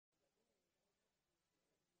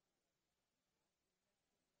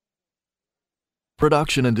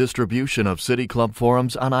Production and distribution of City Club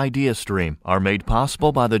forums on IdeaStream are made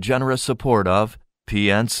possible by the generous support of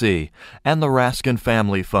PNC and the Raskin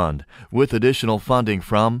Family Fund, with additional funding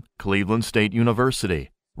from Cleveland State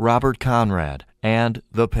University, Robert Conrad, and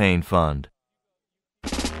the Payne Fund.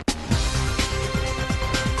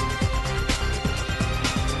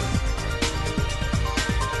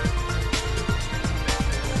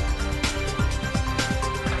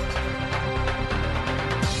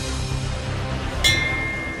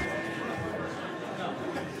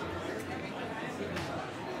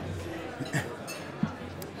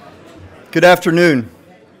 Good afternoon,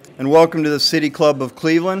 and welcome to the City Club of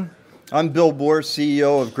Cleveland. I'm Bill Bohr,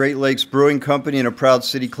 CEO of Great Lakes Brewing Company and a proud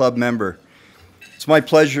City Club member. It's my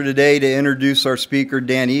pleasure today to introduce our speaker,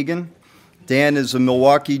 Dan Egan. Dan is a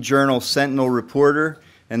Milwaukee Journal Sentinel reporter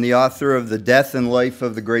and the author of The Death and Life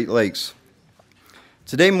of the Great Lakes.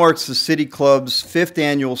 Today marks the City Club's 5th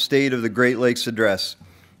annual State of the Great Lakes Address.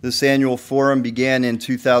 This annual forum began in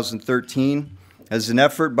 2013 as an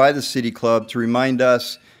effort by the City Club to remind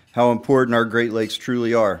us how important our Great Lakes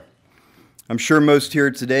truly are. I'm sure most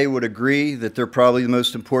here today would agree that they're probably the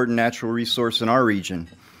most important natural resource in our region.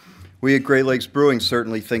 We at Great Lakes Brewing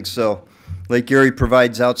certainly think so. Lake Erie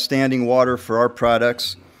provides outstanding water for our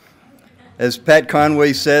products. As Pat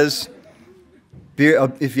Conway says,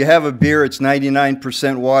 if you have a beer, it's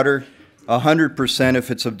 99% water, 100%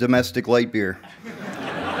 if it's a domestic light beer.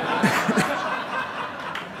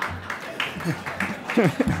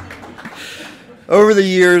 Over the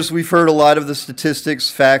years, we've heard a lot of the statistics,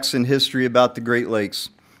 facts, and history about the Great Lakes.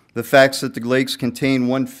 The facts that the lakes contain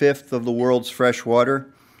 1/5 of the world's fresh water,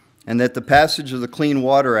 and that the passage of the Clean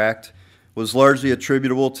Water Act was largely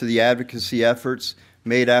attributable to the advocacy efforts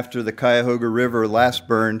made after the Cuyahoga River last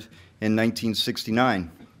burned in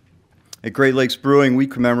 1969. At Great Lakes Brewing, we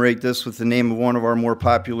commemorate this with the name of one of our more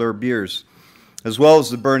popular beers, as well as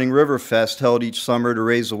the Burning River Fest held each summer to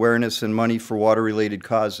raise awareness and money for water-related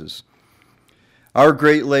causes. Our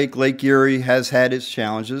Great Lake, Lake Erie, has had its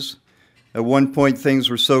challenges. At one point, things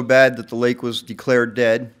were so bad that the lake was declared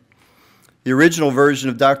dead. The original version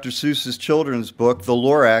of Dr. Seuss's children's book, The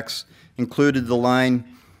Lorax, included the line,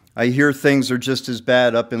 "I hear things are just as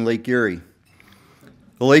bad up in Lake Erie."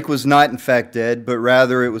 The lake was not, in fact, dead, but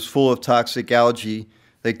rather it was full of toxic algae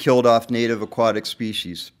that killed off native aquatic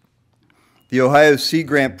species. The Ohio Sea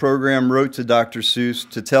Grant Program wrote to Dr. Seuss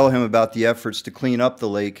to tell him about the efforts to clean up the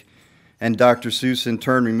lake, and Dr. Seuss in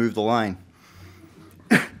turn removed the line.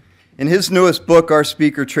 In his newest book, our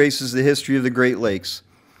speaker traces the history of the Great Lakes,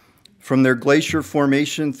 from their glacier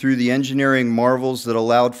formation through the engineering marvels that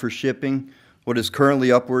allowed for shipping what is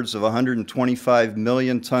currently upwards of 125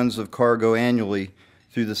 million tons of cargo annually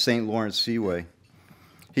through the St. Lawrence Seaway.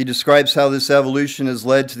 He describes how this evolution has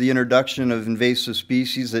led to the introduction of invasive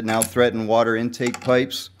species that now threaten water intake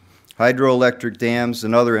pipes, hydroelectric dams,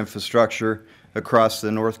 and other infrastructure across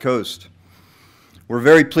the North Coast. We're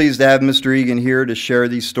very pleased to have Mr. Egan here to share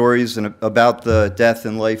these stories about the death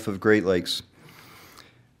and life of Great Lakes.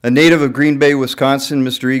 A native of Green Bay, Wisconsin,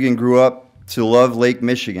 Mr. Egan grew up to love Lake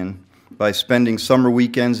Michigan by spending summer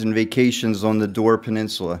weekends and vacations on the Dorr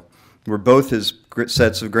Peninsula, where both his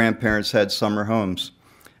sets of grandparents had summer homes.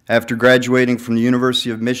 After graduating from the University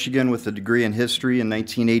of Michigan with a degree in history in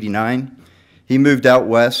 1989, he moved out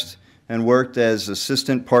west and worked as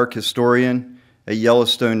assistant park historian at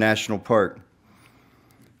Yellowstone National Park.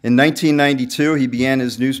 In 1992, he began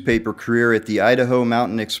his newspaper career at the Idaho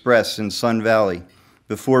Mountain Express in Sun Valley,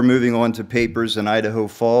 before moving on to papers in Idaho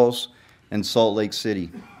Falls and Salt Lake City.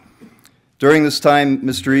 During this time,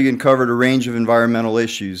 Mr. Egan covered a range of environmental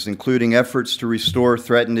issues, including efforts to restore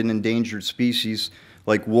threatened and endangered species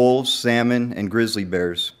like wolves, salmon, and grizzly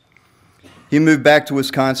bears. He moved back to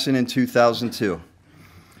Wisconsin in 2002.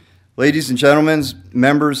 Ladies and gentlemen,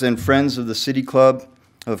 members and friends of the City Club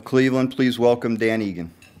of Cleveland, please welcome Dan Egan.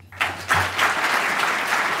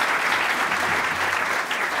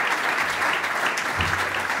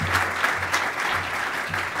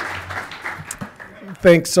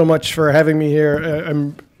 Thanks so much for having me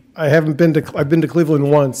here. I've been to Cleveland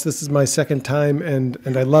once. This is my second time,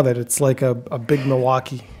 and I love it. It's like a big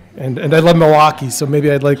Milwaukee, and I love Milwaukee, so maybe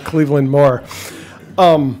I'd like Cleveland more.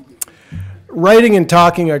 Writing and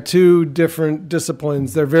talking are two different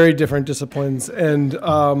disciplines. They're very different disciplines, and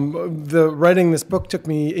writing this book took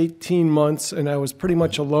me 18 months, and I was pretty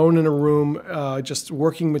much alone in a room, just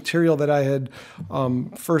working material that I had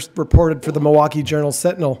first reported for the Milwaukee Journal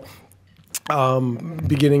Sentinel.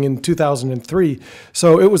 beginning in 2003.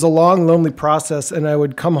 So it was a long, lonely process, and I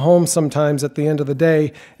would come home sometimes at the end of the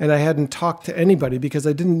day, and I hadn't talked to anybody because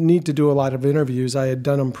I didn't need to do a lot of interviews. I had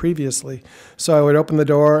done them previously. So I would open the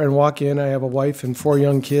door and walk in. I have a wife and 4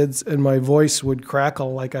 young kids, and my voice would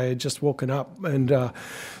crackle like I had just woken up. And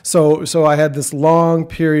so I had this long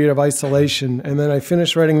period of isolation, and then I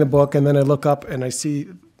finished writing the book, and then I look up and I see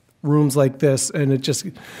rooms like this, and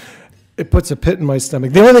it puts a pit in my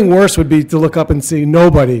stomach. The only thing worse would be to look up and see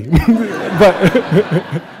nobody.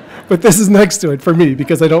 But this is next to it for me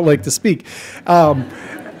because I don't like to speak.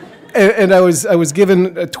 And I was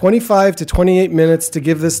given 25 to 28 minutes to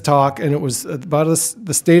give this talk, and it was about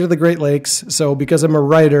the state of the Great Lakes. So because I'm a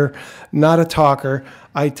writer, not a talker,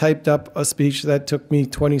 I typed up a speech that took me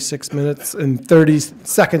 26 minutes and 30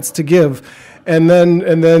 seconds to give. And then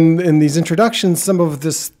in these introductions, some of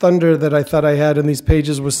this thunder that I thought I had in these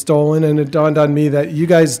pages was stolen, and it dawned on me that you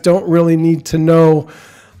guys don't really need to know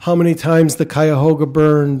how many times the Cuyahoga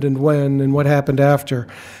burned and when and what happened after.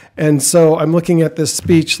 And so I'm looking at this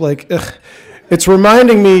speech like, it's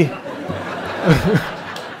reminding me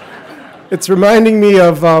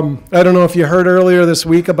of, I don't know if you heard earlier this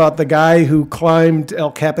week about the guy who climbed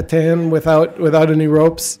El Capitan without any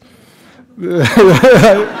ropes.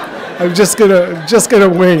 I'm just gonna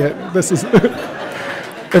wing it. This is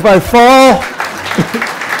if I fall,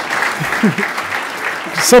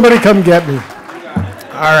 somebody come get me.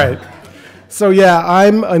 All right. So yeah,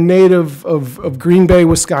 I'm a native of Green Bay,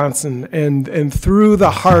 Wisconsin, and through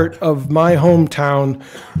the heart of my hometown,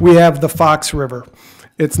 we have the Fox River.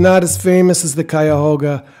 It's not as famous as the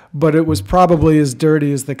Cuyahoga, but it was probably as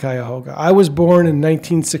dirty as the Cuyahoga. I was born in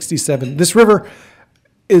 1967. This river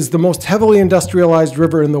is the most heavily industrialized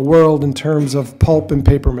river in the world in terms of pulp and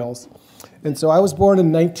paper mills. And so I was born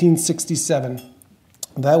in 1967.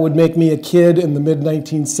 That would make me a kid in the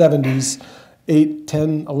mid-1970s, 8,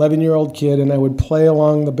 10, 11-year-old kid, and I would play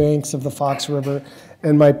along the banks of the Fox River,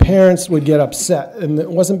 and my parents would get upset. And it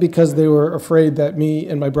wasn't because they were afraid that me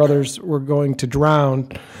and my brothers were going to drown.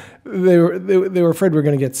 They were afraid we were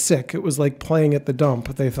going to get sick. It was like playing at the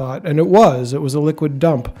dump, they thought, and it was a liquid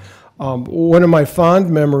dump. One of my fond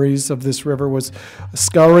memories of this river was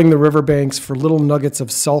scouring the riverbanks for little nuggets of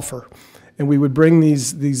sulfur. And we would bring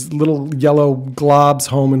these little yellow globs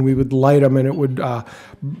home, and we would light them, and it would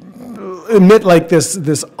emit like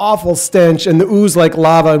this awful stench and the ooze like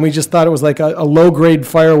lava, and we just thought it was like a low-grade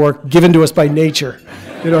firework given to us by nature.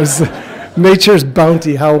 You know, it's nature's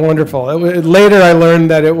bounty, how wonderful. Later I learned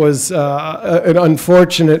that it was an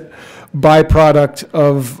unfortunate byproduct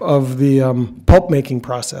of the pulp-making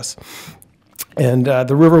process. And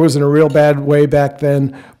the river was in a real bad way back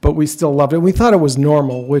then, but we still loved it. We thought it was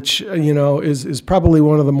normal, which is probably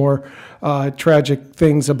one of the more tragic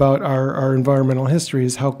things about our environmental history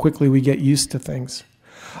is how quickly we get used to things.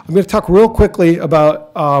 I'm going to talk real quickly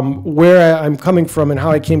about where I'm coming from and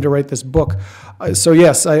how I came to write this book. So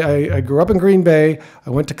yes, I grew up in Green Bay. I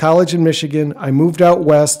went to college in Michigan. I moved out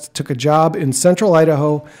west, took a job in central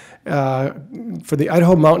Idaho for the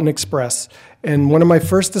Idaho Mountain Express. And one of my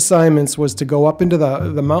first assignments was to go up into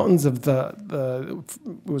the mountains of it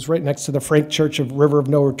was right next to the Frank Church of River of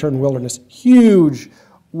No Return Wilderness. Huge,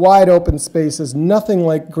 wide open spaces, nothing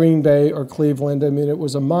like Green Bay or Cleveland. I mean, it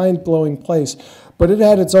was a mind-blowing place, but it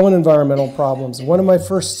had its own environmental problems. One of my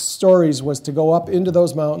first stories was to go up into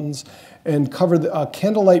those mountains and cover a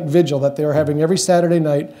candlelight vigil that they were having every Saturday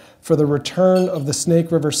night for the return of the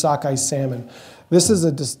Snake River sockeye salmon. This is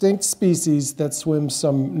a distinct species that swims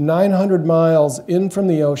some 900 miles in from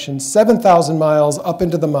the ocean, 7,000 miles up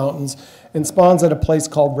into the mountains, and spawns at a place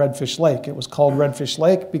called Redfish Lake. It was called Redfish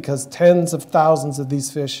Lake because tens of thousands of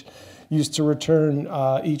these fish used to return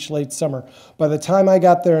each late summer. By the time I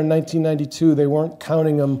got there in 1992, they weren't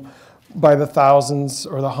counting them by the thousands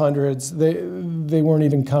or the hundreds. They weren't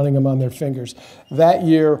even counting them on their fingers. That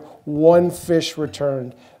year, one fish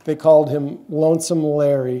returned. They called him Lonesome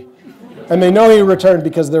Larry. And they know he returned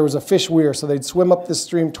because there was a fish weir, so they'd swim up this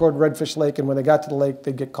stream toward Redfish Lake, and when they got to the lake,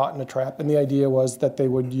 they'd get caught in a trap. And the idea was that they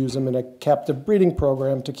would use them in a captive breeding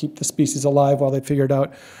program to keep the species alive while they figured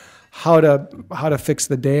out how to fix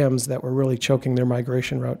the dams that were really choking their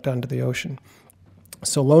migration route down to the ocean.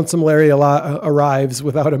 So Lonesome Larry arrives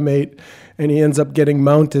without a mate, and he ends up getting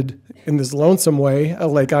mounted in this lonesome way,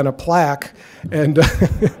 like on a plaque, and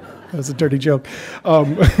that was a dirty joke.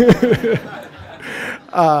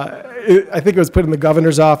 I think it was put in the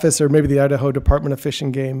governor's office or maybe the Idaho Department of Fish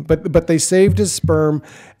and Game. But they saved his sperm,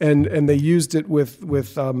 and they used it with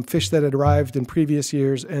fish that had arrived in previous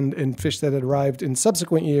years and fish that had arrived in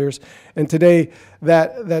subsequent years. And today,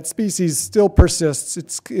 that species still persists.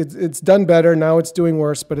 It's done better. Now it's doing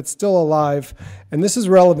worse, but it's still alive. And this is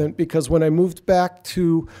relevant because when I moved back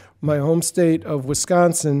to my home state of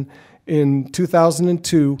Wisconsin in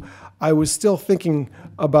 2002, I was still thinking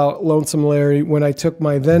about Lonesome Larry when I took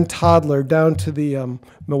my then toddler down to the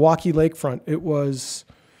Milwaukee lakefront. It was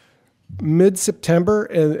mid-September,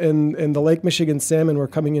 and the Lake Michigan salmon were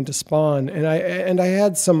coming into spawn. And I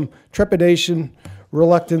had some trepidation,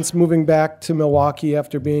 reluctance moving back to Milwaukee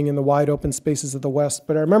after being in the wide open spaces of the West.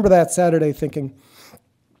 But I remember that Saturday thinking,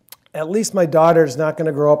 at least my daughter's not going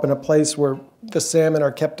to grow up in a place where the salmon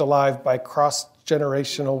are kept alive by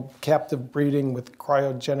cross-generational captive breeding with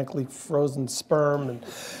cryogenically frozen sperm. And,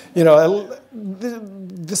 you know,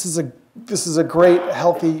 this is a great,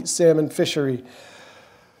 healthy salmon fishery.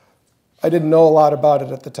 I didn't know a lot about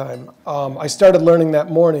it at the time. I started learning that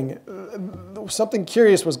morning. Something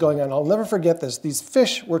curious was going on. I'll never forget this. These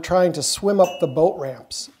fish were trying to swim up the boat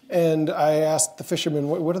ramps. And I asked the fisherman,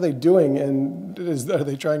 what are they doing? And are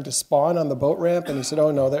they trying to spawn on the boat ramp? And he said,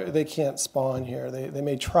 oh, no, they can't spawn here. They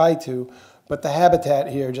may try to, but the habitat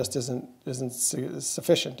here just isn't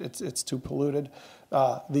sufficient. It's too polluted.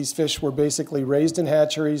 These fish were basically raised in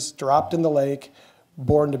hatcheries, dropped in the lake,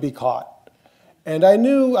 born to be caught. And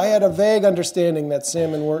I had a vague understanding that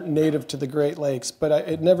salmon weren't native to the Great Lakes, but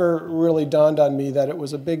it never really dawned on me that it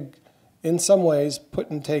was a big, in some ways,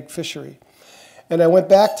 put-and-take fishery. And I went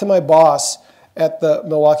back to my boss at the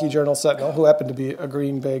Milwaukee Journal Sentinel, who happened to be a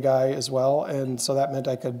Green Bay guy as well, and so that meant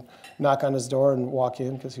I could knock on his door and walk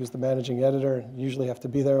in because he was the managing editor and usually have to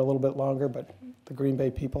be there a little bit longer, but the Green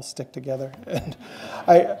Bay people stick together. And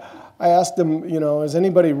I asked him, has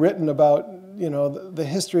anybody written about, the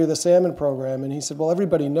history of the salmon program? And he said, well,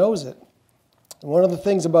 everybody knows it. And one of the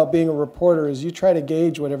things about being a reporter is you try to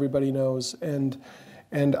gauge what everybody knows.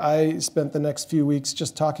 And I spent the next few weeks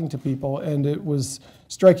just talking to people, and it was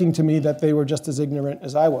striking to me that they were just as ignorant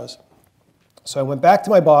as I was. So I went back to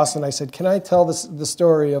my boss and I said, can I tell the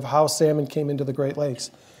story of how salmon came into the Great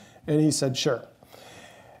Lakes? And he said, sure.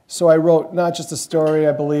 So I wrote not just a story,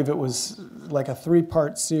 I believe it was like a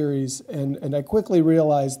 3-part series, and I quickly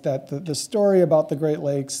realized that the story about the Great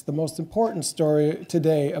Lakes, the most important story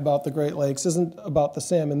today about the Great Lakes, isn't about the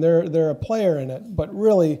salmon. They're a player in it, but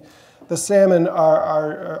really the salmon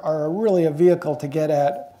are really a vehicle to get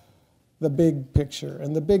at the big picture.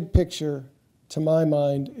 And the big picture, to my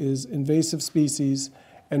mind, is invasive species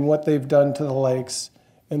and what they've done to the lakes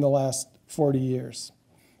in the last 40 years.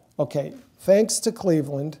 Okay, thanks to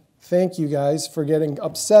Cleveland. Thank you guys for getting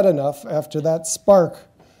upset enough after that spark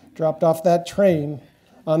dropped off that train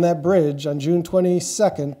on that bridge on June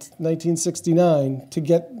 22nd, 1969, to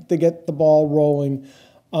get the ball rolling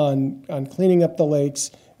on cleaning up the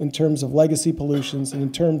lakes in terms of legacy pollutions and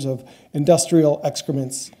in terms of industrial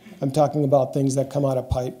excrements. I'm talking about things that come out of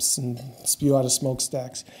pipes and spew out of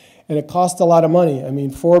smokestacks. And it cost a lot of money. I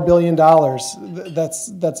mean, $4 billion,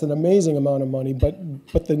 that's an amazing amount of money,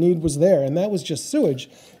 but the need was there. And that was just sewage.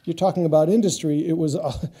 You're talking about industry. It was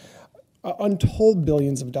untold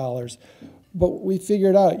billions of dollars. But we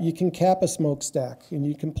figured out you can cap a smokestack and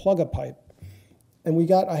you can plug a pipe. And we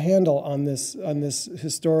got a handle on this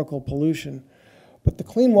historical pollution. But the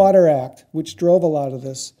Clean Water Act, which drove a lot of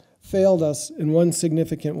this, failed us in one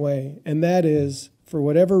significant way, and that is, for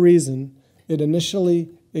whatever reason, it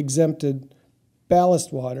initially exempted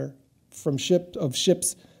ballast water from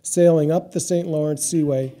ships sailing up the St. Lawrence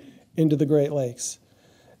Seaway into the Great Lakes.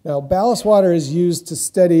 Now, ballast water is used to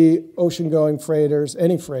steady ocean-going freighters,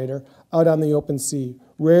 any freighter, out on the open sea.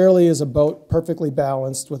 Rarely is a boat perfectly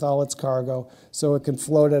balanced with all its cargo, so it can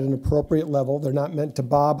float at an appropriate level. They're not meant to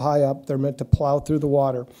bob high up. They're meant to plow through the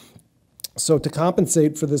water. So to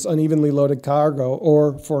compensate for this unevenly loaded cargo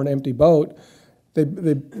or for an empty boat,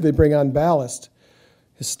 they bring on ballast.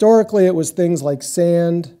 Historically, it was things like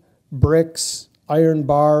sand, bricks, iron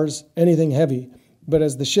bars, anything heavy. But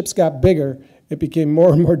as the ships got bigger, it became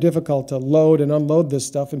more and more difficult to load and unload this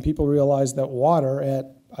stuff, and people realized that water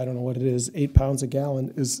at, I don't know what it is, 8 pounds a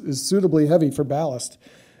gallon is suitably heavy for ballast.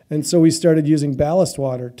 And so we started using ballast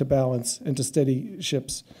water to balance and to steady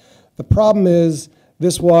ships. The problem is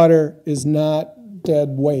this water is not dead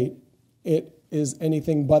weight. It is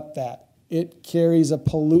anything but that. It carries a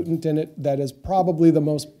pollutant in it that is probably the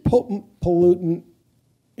most potent pollutant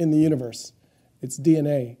in the universe. It's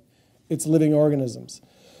DNA. It's living organisms.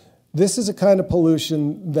 This is a kind of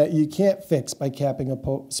pollution that you can't fix by capping a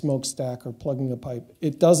smokestack or plugging a pipe.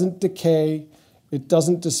 It doesn't decay. It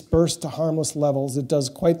doesn't disperse to harmless levels. It does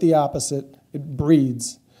quite the opposite. It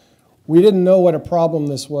breeds. We didn't know what a problem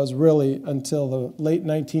this was really until the late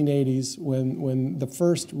 1980s when the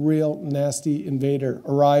first real nasty invader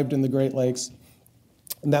arrived in the Great Lakes,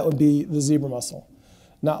 and that would be the zebra mussel.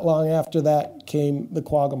 Not long after that came the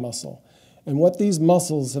quagga mussel. And what these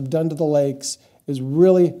mussels have done to the lakes is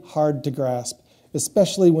really hard to grasp,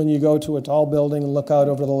 especially when you go to a tall building and look out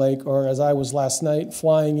over the lake, or as I was last night,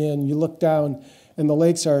 flying in, you look down, and the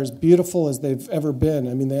lakes are as beautiful as they've ever been.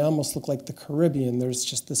 I mean, they almost look like the Caribbean. There's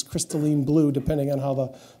just this crystalline blue, depending on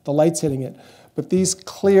how the light's hitting it. But these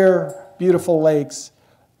clear, beautiful lakes,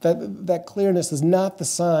 that clearness is not the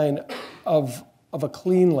sign of a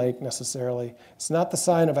clean lake necessarily. It's not the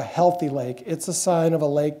sign of a healthy lake. It's a sign of a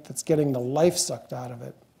lake that's getting the life sucked out of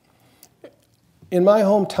it. In my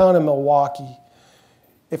hometown of Milwaukee,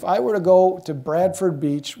 if I were to go to Bradford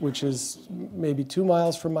Beach, which is maybe 2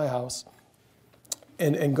 miles from my house,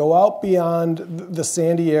 and go out beyond the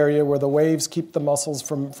sandy area where the waves keep the mussels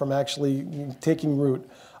from actually taking root,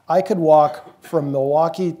 I could walk from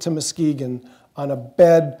Milwaukee to Muskegon on a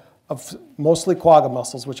bed of mostly quagga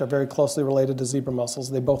mussels, which are very closely related to zebra mussels.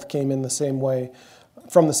 They both came in the same way,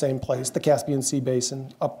 from the same place, the Caspian Sea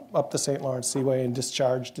Basin, up the St. Lawrence Seaway and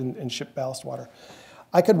discharged and shipped ballast water.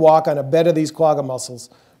 I could walk on a bed of these quagga mussels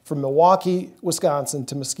from Milwaukee, Wisconsin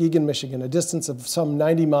to Muskegon, Michigan, a distance of some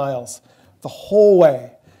 90 miles. The whole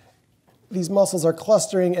way, these mussels are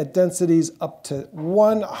clustering at densities up to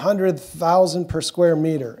 100,000 per square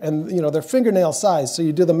meter. And they're fingernail size, so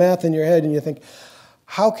you do the math in your head and you think,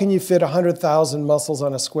 how can you fit 100,000 mussels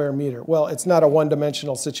on a square meter? Well, it's not a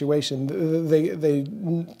one-dimensional situation. They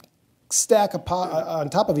stack on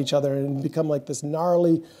top of each other and become like this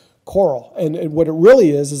gnarly coral. And what it really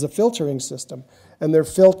is a filtering system. And they're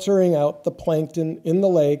filtering out the plankton in the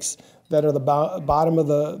lakes that are the bottom of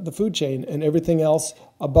the food chain, and everything else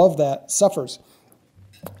above that suffers.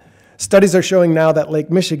 Studies are showing now that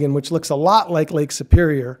Lake Michigan, which looks a lot like Lake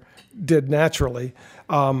Superior did naturally,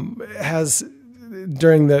 has,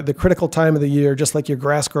 during the critical time of the year, just like your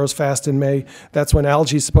grass grows fast in May, that's when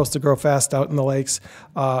algae is supposed to grow fast out in the lakes.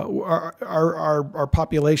 Our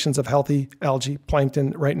populations of healthy algae,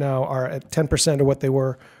 plankton, right now are at 10% of what they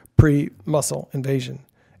were pre-mussel invasion.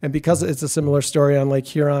 And because it's a similar story on Lake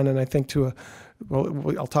Huron, and I think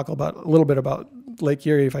I'll talk a little bit about Lake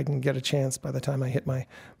Erie if I can get a chance by the time I hit my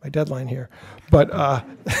deadline here. But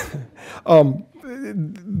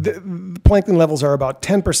the plankton levels are about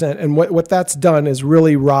 10%, and what that's done is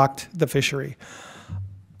really rocked the fishery.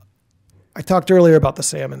 I talked earlier about the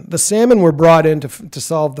salmon. The salmon were brought in to help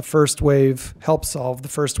solve the first wave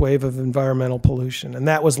of environmental pollution, and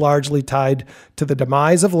that was largely tied to the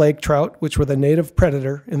demise of lake trout, which were the native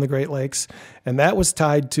predator in the Great Lakes, and that was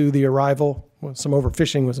tied to the arrival, some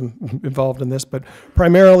overfishing was involved in this, but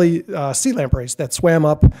primarily sea lampreys that swam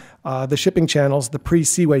up the shipping channels, the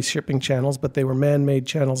pre-seaway shipping channels, but they were man-made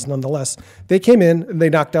channels nonetheless. They came in and they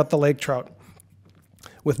knocked out the lake trout.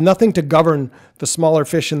 With nothing to govern the smaller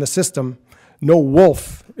fish in the system, no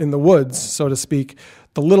wolf in the woods, so to speak,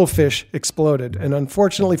 the little fish exploded. And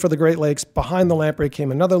unfortunately for the Great Lakes, behind the lamprey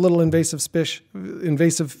came another little invasive species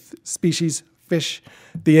fish,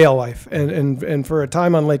 the alewife. And for a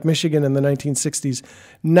time on Lake Michigan in the 1960s,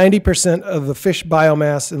 90% of the fish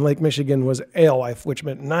biomass in Lake Michigan was alewife, which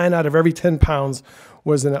meant 9 out of every 10 pounds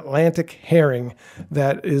was an Atlantic herring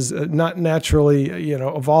that is not naturally,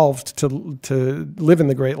 evolved to live in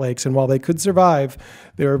the Great Lakes. And while they could survive,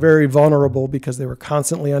 they were very vulnerable because they were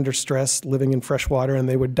constantly under stress, living in fresh water, and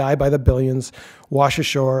they would die by the billions, wash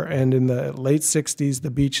ashore. And in the late 60s, the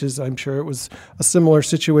beaches, I'm sure it was a similar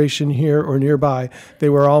situation here or nearby, they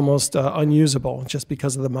were almost unusable just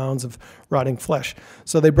because of the mounds of rotting flesh.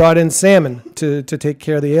 So they brought in salmon to take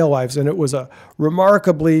care of the alewives, and it was a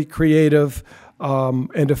remarkably creative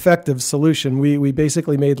and effective solution. We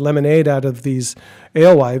basically made lemonade out of these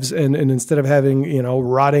alewives, and instead of having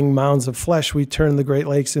rotting mounds of flesh, we turned the Great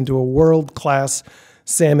Lakes into a world-class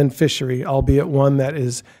salmon fishery, albeit one that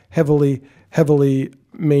is heavily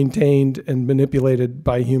maintained and manipulated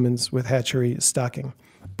by humans with hatchery stocking.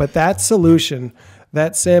 But that solution,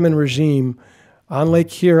 that salmon regime on Lake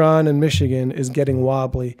Huron in Michigan is getting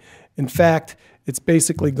wobbly. In fact, it's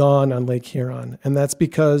basically gone on Lake Huron. And that's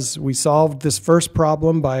because we solved this first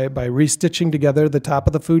problem by restitching together the top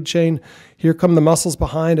of the food chain. Here come the mussels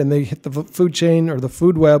behind, and they hit the food chain or the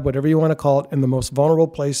food web, whatever you want to call it, in the most vulnerable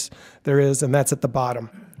place there is, and that's at the bottom.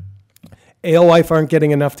 Alewife aren't getting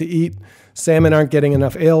enough to eat. Salmon aren't getting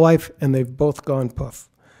enough alewife, and they've both gone poof.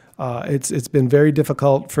 It's been very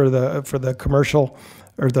difficult for the commercial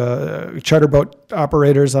or the charter boat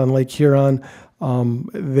operators on Lake Huron.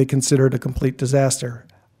 they consider it a complete disaster.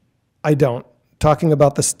 I don't. Talking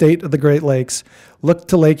about the state of the Great Lakes, look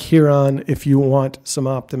to Lake Huron if you want some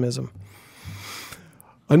optimism.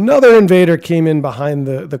 Another invader came in behind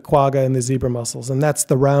the quagga and the zebra mussels, and that's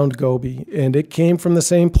the round goby. And it came from the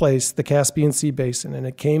same place, the Caspian Sea Basin, and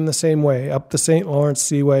it came the same way, up the St. Lawrence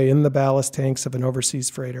Seaway in the ballast tanks of an overseas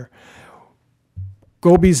freighter.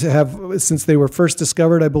 Gobies have, since they were first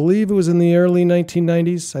discovered, I believe it was in the early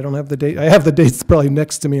 1990s. I don't have the date. I have the dates probably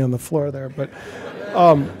next to me on the floor there, but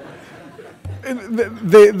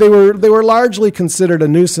they were largely considered a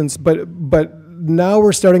nuisance, but now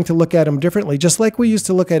we're starting to look at them differently. Just like we used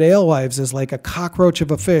to look at alewives as like a cockroach of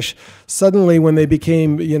a fish, suddenly when they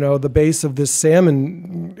became, the base of this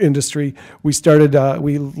salmon industry, we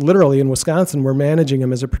literally in Wisconsin, we're managing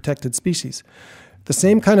them as a protected species. The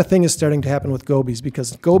same kind of thing is starting to happen with gobies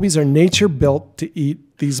because gobies are nature built to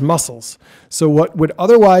eat these mussels. So what would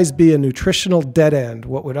otherwise be a nutritional dead end,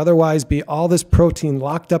 what would otherwise be all this protein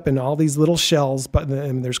locked up in all these little shells,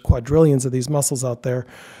 and there's quadrillions of these mussels out there,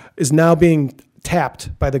 is now being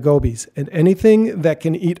tapped by the gobies. And anything that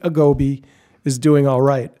can eat a goby is doing all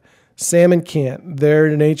right. Salmon can't.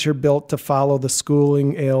 They're nature built to follow the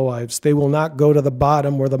schooling alewives. They will not go to the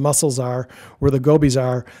bottom where the mussels are, where the gobies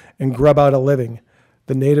are, and grub out a living.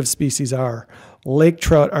 The native species are. Lake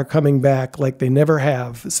trout are coming back like they never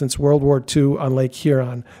have since World War II on Lake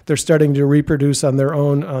Huron. They're starting to reproduce on their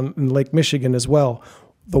own in Lake Michigan as well.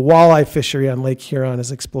 The walleye fishery on Lake Huron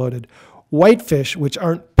has exploded. Whitefish, which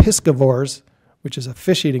aren't piscivores, which is a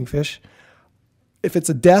fish-eating fish, if it's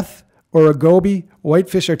a death or a goby,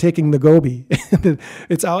 whitefish are taking the goby.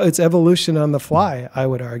 It's evolution on the fly, I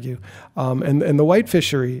would argue. And the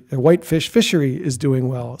whitefish fishery is doing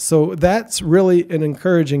well. So that's really an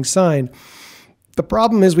encouraging sign. The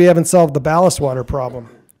problem is we haven't solved the ballast water problem.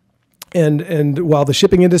 And while the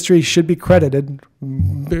shipping industry should be credited,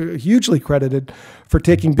 hugely credited, for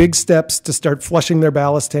taking big steps to start flushing their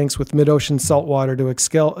ballast tanks with mid-ocean salt water to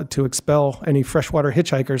expel any freshwater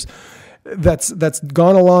hitchhikers, that's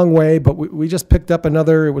gone a long way, but we just picked up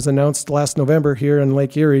another, it was announced last November here in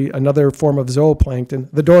Lake Erie, another form of zooplankton.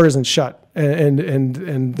 The door isn't shut,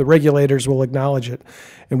 and the regulators will acknowledge it.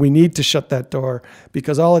 And we need to shut that door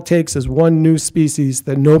because all it takes is one new species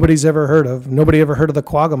that nobody's ever heard of. Nobody ever heard of the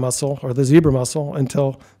quagga mussel or the zebra mussel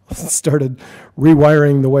until it started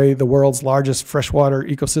rewiring the way the world's largest freshwater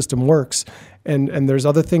ecosystem works. And there's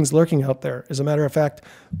other things lurking out there. As a matter of fact,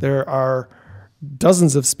 there are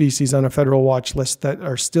dozens of species on a federal watch list that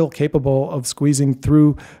are still capable of squeezing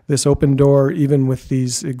through this open door, even with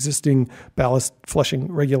these existing ballast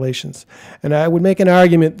flushing regulations. And I would make an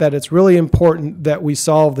argument that it's really important that we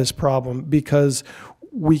solve this problem because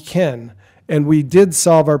we can. And we did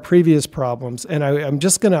solve our previous problems. And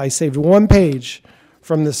I saved one page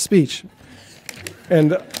from this speech.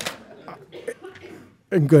 And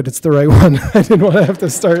good, it's the right one. I didn't want to have to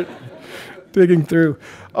start digging through.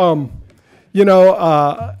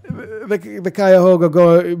 The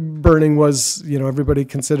Cuyahoga burning was, everybody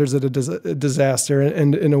considers it a disaster,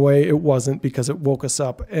 and in a way it wasn't because it woke us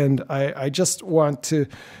up. And I just want to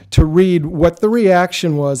read what the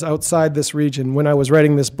reaction was outside this region. When I was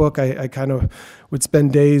writing this book, I kind of would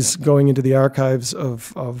spend days going into the archives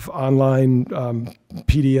of online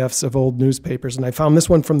PDFs of old newspapers, and I found this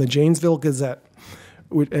one from the Janesville Gazette.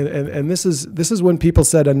 And this is when people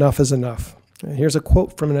said enough is enough. Here's a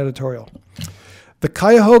quote from an editorial. The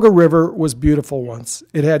Cuyahoga River was beautiful once.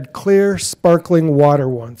 It had clear, sparkling water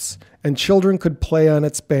once, and children could play on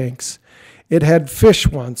its banks. It had fish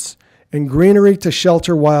once, and greenery to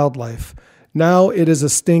shelter wildlife. Now it is a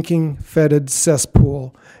stinking, fetid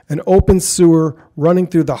cesspool, an open sewer running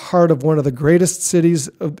through the heart of one of the great cities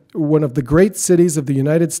of the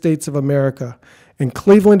United States of America. And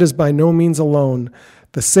Cleveland is by no means alone.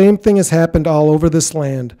 The same thing has happened all over this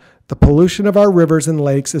land. The pollution of our rivers and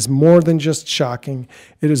lakes is more than just shocking.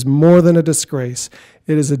 It is more than a disgrace.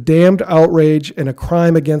 It is a damned outrage and a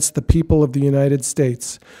crime against the people of the United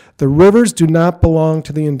States. The rivers do not belong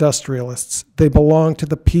to the industrialists. They belong to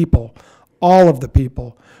the people, all of the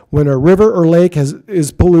people. When a river or lake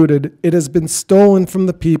is polluted, it has been stolen from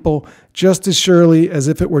the people just as surely as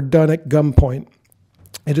if it were done at gunpoint.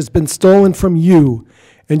 It has been stolen from you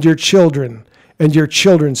and your children and your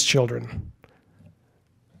children's children.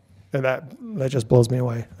 And that just blows me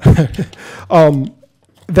away.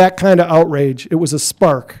 That kind of outrage, it was a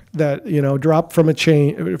spark that, dropped from a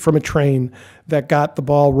train that got the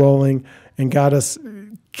ball rolling and got us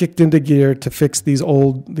kicked into gear to fix these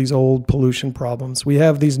old pollution problems. We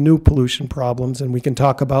have these new pollution problems, and we can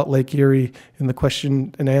talk about Lake Erie in the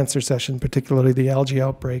question and answer session, particularly the algae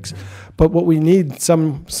outbreaks. But what we need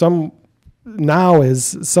some now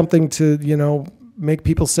is something to, make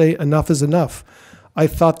people say enough is enough. I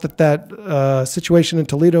thought that situation in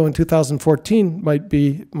Toledo in 2014 might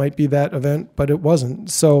be that event, but it wasn't.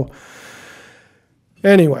 So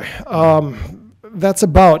anyway, that's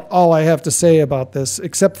about all I have to say about this,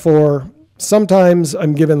 except for sometimes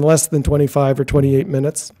I'm given less than 25 or 28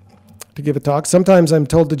 minutes to give a talk. Sometimes I'm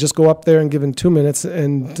told to just go up there and give in 2 minutes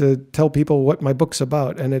and to tell people what my book's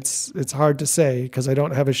about. And it's hard to say because I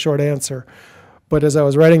don't have a short answer. But as I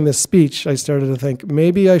was writing this speech, I started to think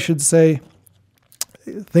maybe I should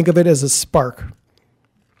think of it as a spark.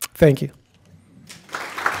 Thank you.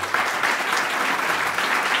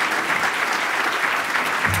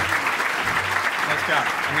 Nice job.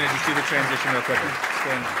 I'm going to just do the transition real quick.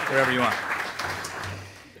 Stand wherever you want.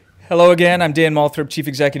 Hello again. I'm Dan Malthrop, Chief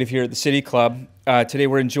Executive here at the City Club. Today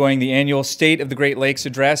we're enjoying the annual State of the Great Lakes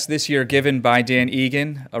address, this year given by Dan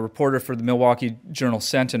Egan, a reporter for the Milwaukee Journal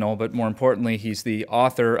Sentinel, but more importantly, he's the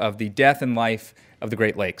author of The Death and Life of the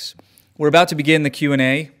Great Lakes. We're about to begin the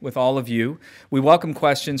Q&A with all of you. We welcome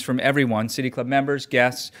questions from everyone, City Club members,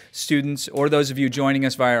 guests, students, or those of you joining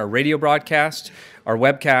us via our radio broadcast, our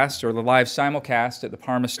webcast, or the live simulcast at the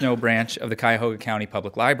Parma Snow branch of the Cuyahoga County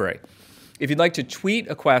Public Library. If you'd like to tweet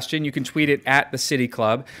a question, you can tweet it at the City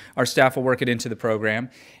Club. Our staff will work it into the program.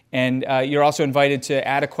 And you're also invited to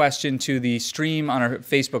add a question to the stream on our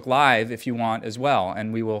Facebook Live if you want as well,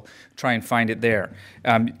 and we will try and find it there.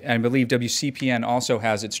 I believe WCPN also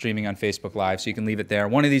has it streaming on Facebook Live, so you can leave it there.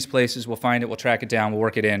 One of these places, we'll find it, we'll track it down, we'll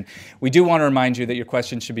work it in. We do want to remind you that your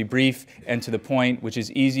questions should be brief and to the point, which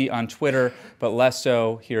is easy on Twitter, but less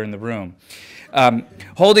so here in the room.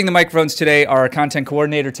 Holding the microphones today are our content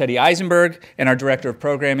coordinator, Teddy Eisenberg, and our director of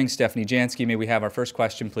programming, Stephanie Jansky. May we have our first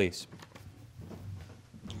question, please?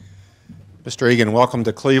 Mr. Egan, welcome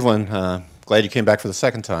to Cleveland. Glad you came back for the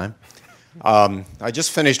second time. I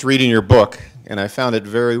just finished reading your book, and I found it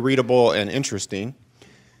very readable and interesting.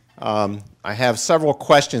 I have several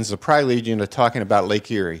questions that probably lead you into talking about Lake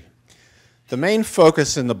Erie. The main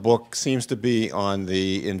focus in the book seems to be on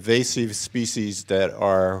the invasive species that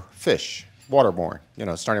are fish, waterborne,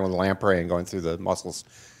 starting with the lamprey and going through the mussels.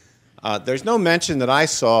 There's no mention that I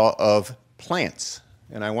saw of plants,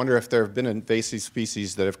 and I wonder if there have been invasive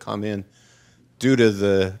species that have come in due to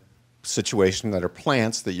the situation that are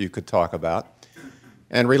plants that you could talk about.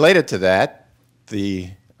 And related to that, the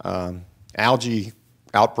algae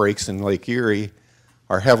outbreaks in Lake Erie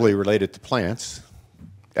are heavily related to plants,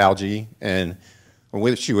 algae, and I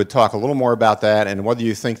wish you would talk a little more about that and whether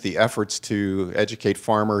you think the efforts to educate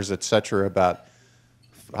farmers, et cetera, about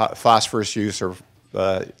phosphorus use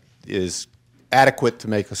is adequate to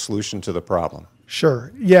make a solution to the problem.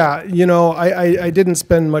 Sure. Yeah. I didn't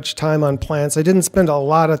spend much time on plants. I didn't spend a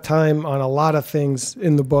lot of time on a lot of things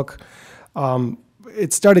in the book.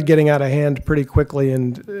 It started getting out of hand pretty quickly,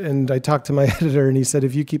 and I talked to my editor, and he said,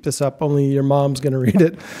 if you keep this up, only your mom's going to read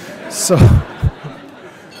it. So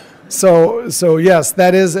yes,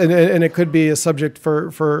 that is, and it could be a subject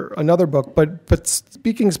for another book. But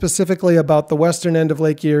speaking specifically about the western end of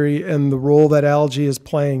Lake Erie and the role that algae is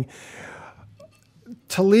playing,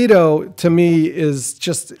 Toledo, to me, it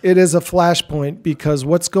is a flashpoint because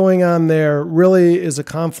what's going on there really is a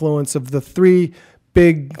confluence of the three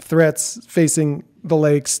big threats facing the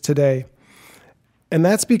lakes today. And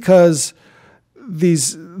that's because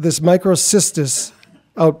this microcystis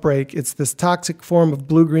outbreak, it's this toxic form of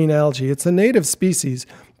blue-green algae. It's a native species.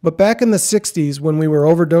 But back in the 60s, when we were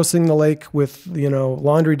overdosing the lake with,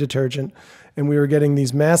 laundry detergent, and we were getting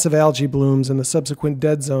these massive algae blooms and the subsequent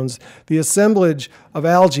dead zones, the assemblage of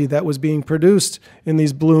algae that was being produced in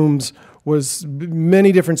these blooms was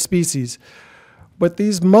many different species. But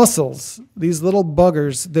these mussels, these little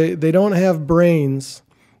buggers, they don't have brains,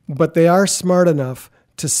 but they are smart enough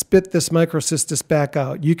to spit this microcystis back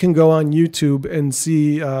out. You can go on YouTube and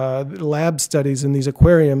see lab studies in these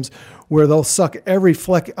aquariums where they'll suck every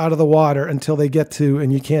fleck out of the water until they get to,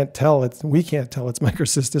 and we can't tell it's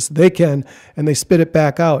microcystis. They can, and they spit it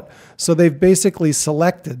back out. So they've basically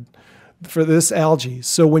selected for this algae.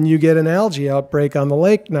 So when you get an algae outbreak on the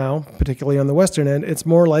lake now, particularly on the western end, it's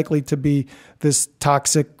more likely to be this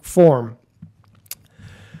toxic form.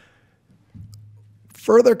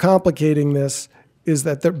 Further complicating this is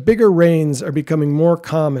that the bigger rains are becoming more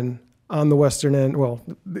common on the western end. Well,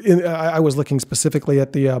 I was looking specifically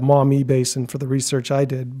at the Maumee Basin for the research I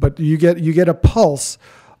did, but you get a pulse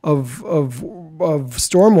of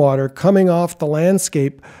stormwater coming off the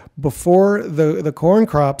landscape before the corn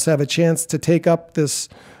crops have a chance to take up this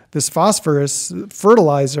phosphorus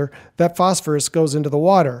fertilizer. That phosphorus goes into the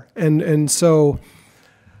water, and so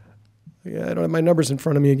I don't have my numbers in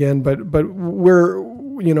front of me again, but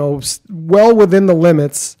well within the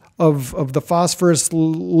limits of the phosphorus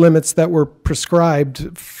limits that were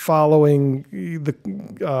prescribed following the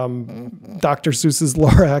Dr. Seuss's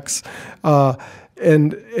Lorax,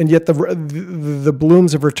 and yet the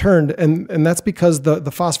blooms have returned, and that's because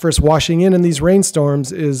the phosphorus washing in these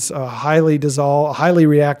rainstorms is a highly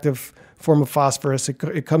reactive form of phosphorus.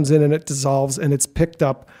 It comes in and it dissolves, and it's picked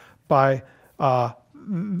up by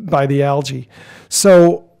the algae.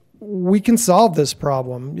 So we can solve this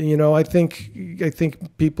problem. I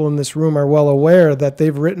think people in this room are well aware that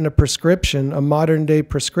they've written a modern day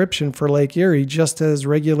prescription for Lake Erie, just as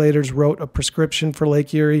regulators wrote a prescription for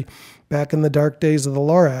Lake Erie back in the dark days of the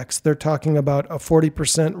Lorax. They're talking about a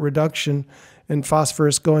 40% reduction in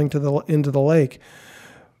phosphorus going into the lake.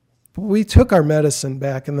 We took our medicine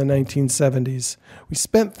back in the 1970s. We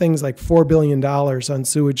spent things like $4 billion on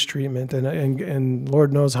sewage treatment and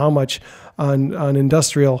Lord knows how much on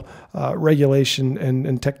industrial regulation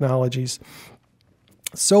and technologies.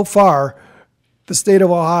 So far, the state of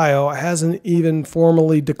Ohio hasn't even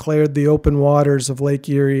formally declared the open waters of Lake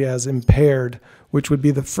Erie as impaired, which would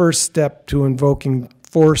be the first step to invoking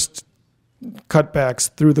forced cutbacks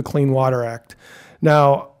through the Clean Water Act.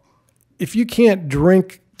 Now, if you can't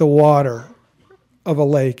drink the water of a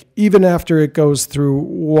lake, even after it goes through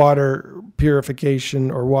water purification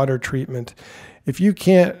or water treatment, if you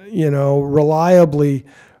can't, reliably,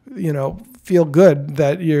 feel good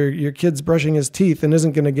that your kid's brushing his teeth and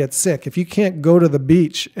isn't going to get sick, if you can't go to the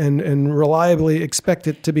beach and reliably expect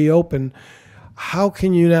it to be open, how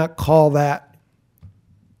can you not call that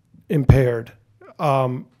impaired?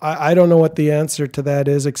 I don't know what the answer to that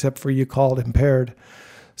is, except for you call it impaired.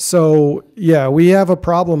 So, yeah, we have a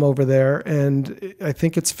problem over there, and I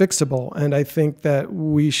think it's fixable. And I think that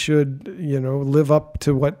we should, live up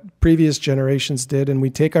to what previous generations did, and we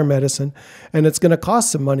take our medicine, and it's going to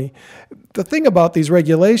cost some money. The thing about these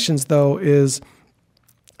regulations, though, is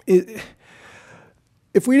if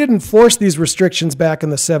we didn't force these restrictions back in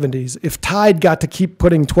the 70s, if Tide got to keep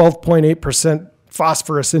putting 12.8%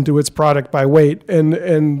 phosphorus into its product by weight, and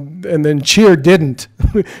then Cheer didn't.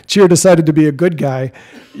 Cheer decided to be a good guy.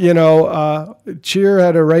 Cheer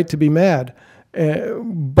had a right to be mad.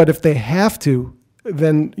 But if they have to,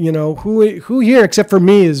 then who here except for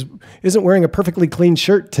me isn't wearing a perfectly clean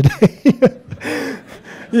shirt today?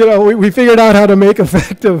 We figured out how to make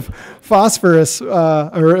effective phosphorus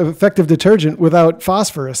or effective detergent without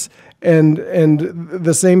phosphorus. And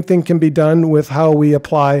the same thing can be done with how we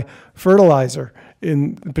apply fertilizer,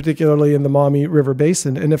 particularly in the Maumee River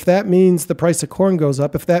Basin. And if that means the price of corn goes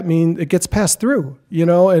up, if that means it gets passed through,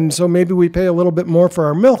 and so maybe we pay a little bit more for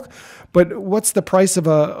our milk, but what's the price of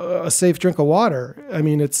a safe drink of water? I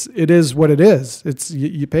mean, it is what it is.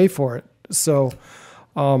 You pay for it. So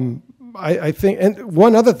I think, and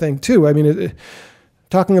one other thing too, I mean,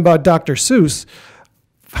 talking about Dr. Seuss,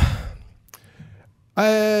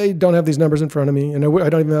 I don't have these numbers in front of me, and I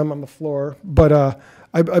don't even have them on the floor, but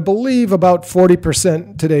I believe about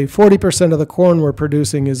 40% today, 40% of the corn we're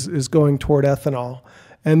producing is going toward ethanol.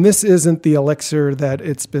 And this isn't the elixir that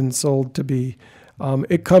it's been sold to be.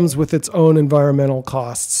 It comes with its own environmental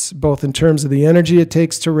costs, both in terms of the energy it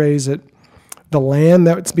takes to raise it, the land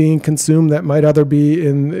that's being consumed that might either be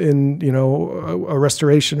in a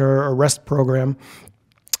restoration or a rest program,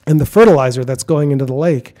 and the fertilizer that's going into the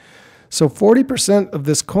lake. So 40% of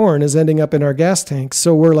this corn is ending up in our gas tanks.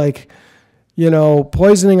 So we're like,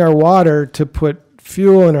 poisoning our water to put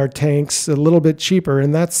fuel in our tanks a little bit cheaper.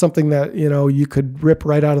 And that's something that, you could rip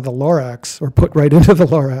right out of the Lorax or put right into the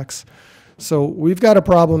Lorax. So we've got a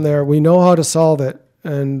problem there. We know how to solve it,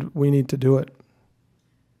 and we need to do it.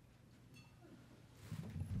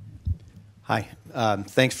 Hi.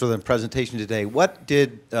 Thanks for the presentation today. What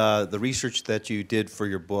did the research that you did for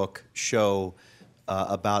your book show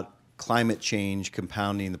about climate change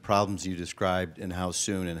compounding the problems you described, and how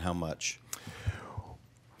soon and how much?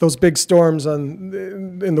 Those big storms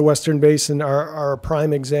in the Western Basin are a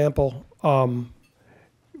prime example.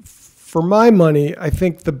 For my money, I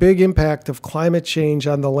think the big impact of climate change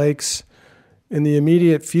on the lakes in the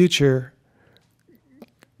immediate future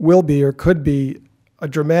will be or could be a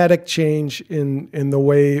dramatic change in the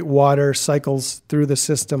way water cycles through the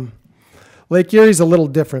system. Lake Erie's a little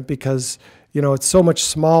different because it's so much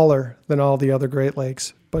smaller than all the other Great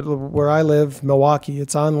Lakes. But where I live, Milwaukee,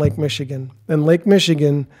 it's on Lake Michigan. And Lake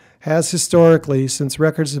Michigan has historically, since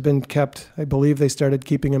records have been kept, I believe they started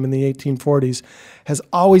keeping them in the 1840s, has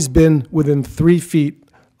always been within 3 feet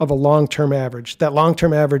of a long-term average. That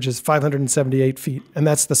long-term average is 578 feet, and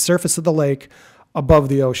that's the surface of the lake above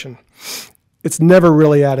the ocean. It's never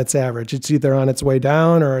really at its average. It's either on its way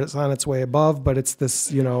down or it's on its way above, but it's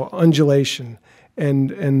this, undulation.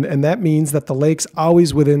 And that means that the lake's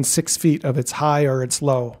always within 6 feet of its high or its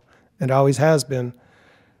low, and always has been.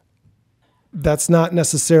 That's not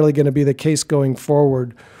necessarily going to be the case going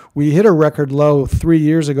forward. We hit a record low 3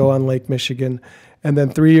 years ago on Lake Michigan, and then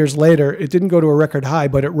 3 years later, it didn't go to a record high,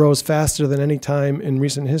 but it rose faster than any time in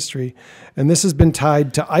recent history. And this has been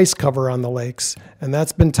tied to ice cover on the lakes, and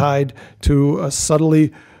that's been tied to a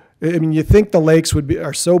subtly, I mean, you think the lakes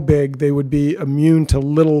are so big they would be immune to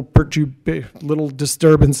little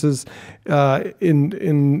disturbances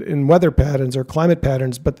in weather patterns or climate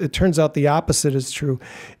patterns, but it turns out the opposite is true.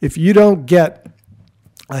 If you don't get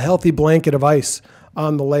a healthy blanket of ice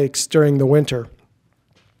on the lakes during the winter,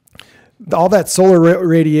 all that solar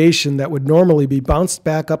radiation that would normally be bounced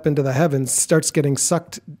back up into the heavens starts getting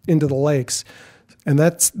sucked into the lakes. And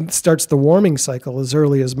that starts the warming cycle as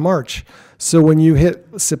early as March. So when you hit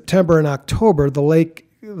September and October, the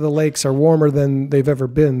lakes are warmer than they've ever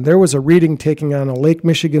been. There was a reading taken on a Lake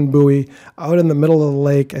Michigan buoy out in the middle of the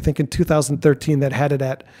lake, I think in 2013, that had it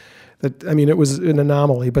at, it was an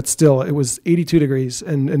anomaly, but still, it was 82 degrees,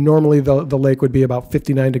 and normally the lake would be about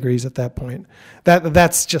 59 degrees at that point.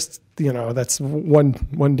 That's just, that's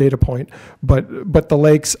one data point. But the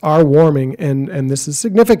lakes are warming, and this is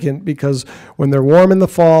significant because when they're warm in the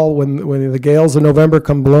fall, when the gales of November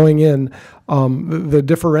come blowing in, the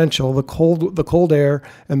differential, the cold air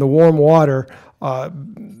and the warm water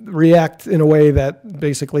react in a way that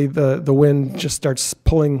basically the wind just starts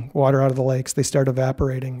pulling water out of the lakes. They start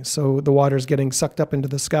evaporating. So the water's getting sucked up into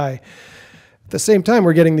the sky. At the same time,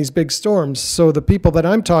 we're getting these big storms. So the people that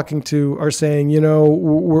I'm talking to are saying,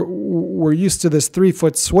 we're used to this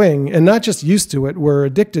 3-foot swing, and not just used to it, we're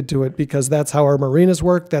addicted to it because that's how our marinas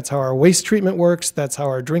work. That's how our waste treatment works. That's how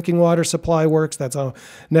our drinking water supply works. That's how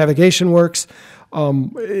navigation works.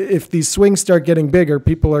 If these swings start getting bigger,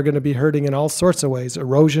 people are going to be hurting in all sorts of ways.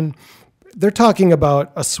 Erosion. They're talking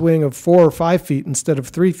about a swing of 4 or 5 feet instead of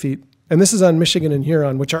 3 feet. And this is on Michigan and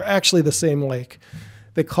Huron, which are actually the same lake.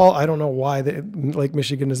 I don't know why Lake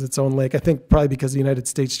Michigan is its own lake. I think probably because the United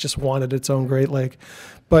States just wanted its own Great Lake.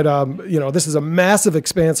 But, this is a massive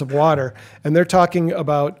expanse of water. And they're talking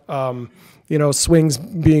about, swings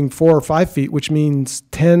being 4 or 5 feet, which means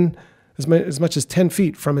as much as 10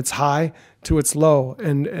 feet from its high to its low.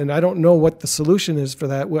 And I don't know what the solution is for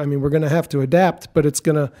that. I mean, we're going to have to adapt, but it's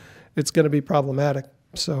going to be problematic.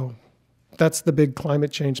 So that's the big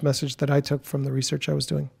climate change message that I took from the research I was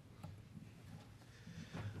doing.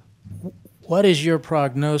 What is your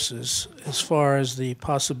prognosis as far as the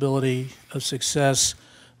possibility of success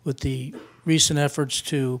with the recent efforts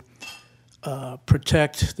to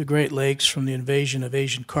protect the Great Lakes from the invasion of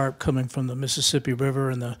Asian carp coming from the Mississippi River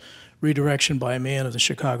and the redirection by man of the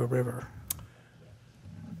Chicago River?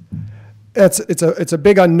 It's a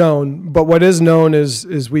big unknown, but what is known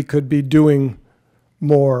is we could be doing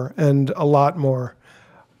more and a lot more.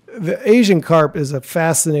 The Asian carp is a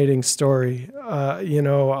fascinating story.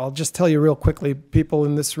 I'll just tell you real quickly, people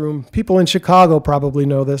in this room, people in Chicago probably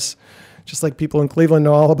know this, just like people in Cleveland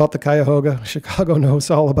know all about the Cuyahoga. Chicago knows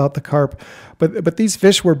all about the carp. But these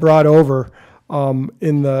fish were brought over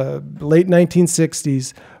in the late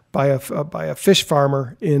 1960s by a fish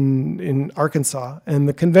farmer in Arkansas. And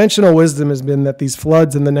the conventional wisdom has been that these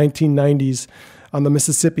floods in the 1990s on the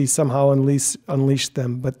Mississippi somehow unleashed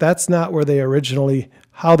them. But that's not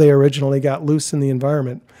how they originally got loose in the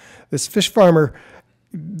environment. This fish farmer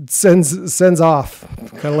sends off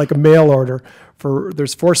kind of like a mail order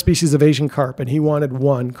there's 4 species of Asian carp, and he wanted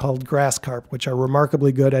one called grass carp, which are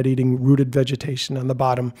remarkably good at eating rooted vegetation on the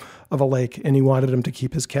bottom of a lake, and he wanted him to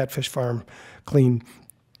keep his catfish farm clean.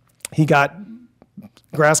 He got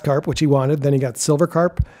grass carp, which he wanted, then he got silver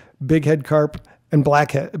carp, big head carp, and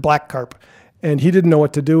black carp. And he didn't know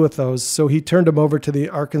what to do with those, so he turned them over to the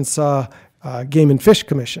Arkansas Game and Fish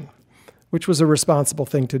Commission, which was a responsible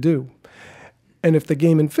thing to do. And if the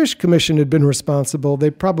Game and Fish Commission had been responsible, they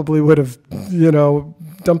probably would have,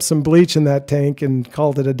 dumped some bleach in that tank and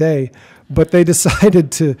called it a day. But they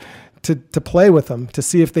decided to play with them, to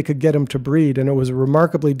see if they could get them to breed, and it was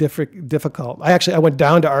remarkably difficult. I went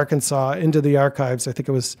down to Arkansas, into the archives. I think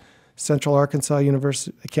it was Central Arkansas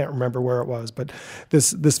University. I can't remember where it was, but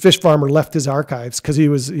this fish farmer left his archives because he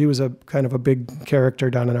was a kind of a big character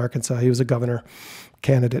down in Arkansas. He was a governor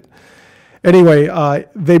candidate. Anyway,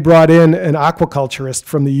 they brought in an aquaculturist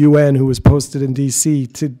from the UN who was posted in D.C.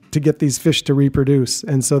 to get these fish to reproduce.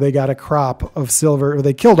 And so they got a crop of silver. Or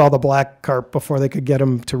they killed all the black carp before they could get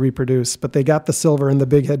them to reproduce. But they got the silver and the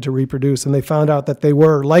big head to reproduce. And they found out that they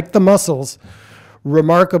were, like the mussels,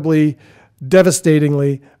 remarkably,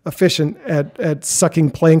 devastatingly efficient at sucking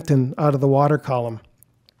plankton out of the water column.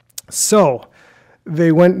 So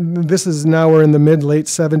they went, this is now we're in the late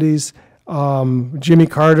 70s. Jimmy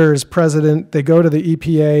Carter is president. They go to the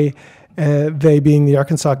EPA, they being the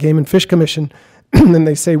Arkansas Game and Fish Commission, and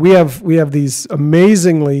they say, we have these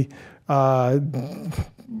amazingly amazing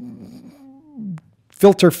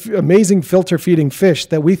filter feeding fish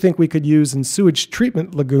that we think we could use in sewage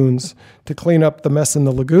treatment lagoons to clean up the mess in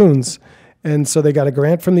the lagoons. And so they got a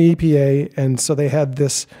grant from the EPA, and so they had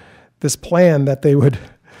this plan that they would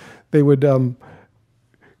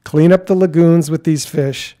clean up the lagoons with these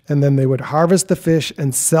fish, and then they would harvest the fish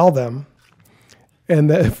and sell them, and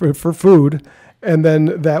that, for food, and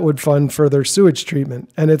then that would fund further sewage treatment.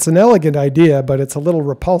 And it's an elegant idea, but it's a little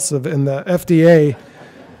repulsive, and the FDA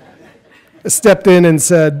stepped in and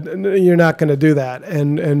said, you're not going to do that.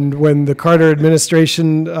 And when the Carter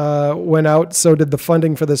administration went out, so did the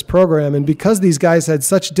funding for this program. And because these guys had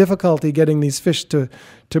such difficulty getting these fish to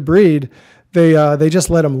breed, they just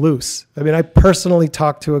let them loose. I mean, I personally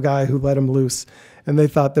talked to a guy who let them loose, and they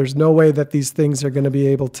thought there's no way that these things are going to be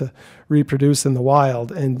able to reproduce in the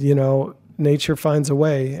wild. And, you know, nature finds a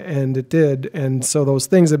way, and it did. And so those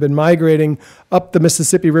things have been migrating up the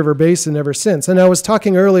Mississippi River Basin ever since. And I was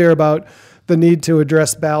talking earlier about the need to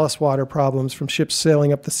address ballast water problems from ships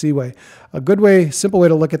sailing up the seaway. A good way, simple way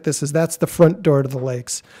to look at this is that's the front door to the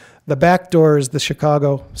lakes. The back door is the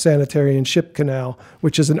Chicago Sanitary and Ship Canal,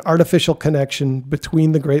 which is an artificial connection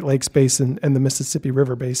between the Great Lakes Basin and the Mississippi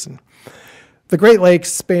River Basin. The Great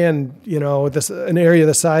Lakes span, you know, an area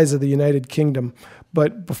the size of the United Kingdom.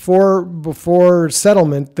 But before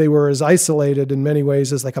settlement, they were as isolated in many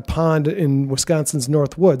ways as like a pond in Wisconsin's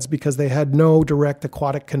North Woods, because they had no direct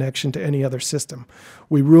aquatic connection to any other system.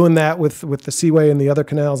 We ruined that with the Seaway and the other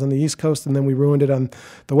canals on the East Coast, and then we ruined it on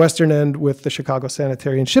the western end with the Chicago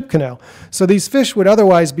Sanitary and Ship Canal. So these fish would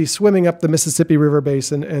otherwise be swimming up the Mississippi River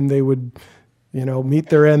Basin, and they would, you know, meet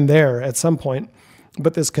their end there at some point.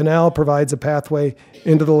 But this canal provides a pathway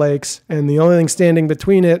into the lakes, and the only thing standing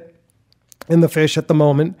between it and the fish at the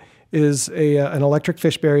moment is an electric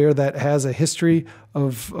fish barrier that has a history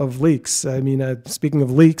of leaks. I mean, speaking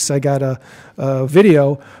of leaks, I got a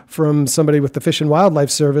video from somebody with the Fish and Wildlife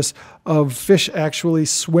Service of fish actually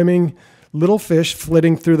swimming, little fish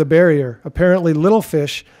flitting through the barrier. Apparently, little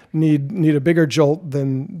fish need a bigger jolt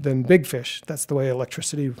than big fish. That's the way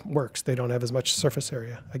electricity works. They don't have as much surface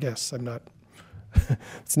area, I guess. I'm not...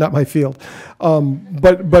 It's not my field,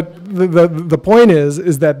 but the point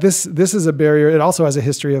is that this is a barrier. It also has a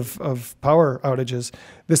history of power outages.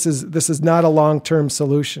 This is not a long-term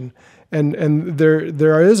solution, and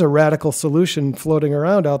there is a radical solution floating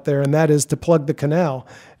around out there, and that is to plug the canal,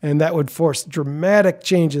 and that would force dramatic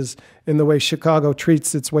changes in the way Chicago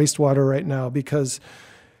treats its wastewater right now. Because,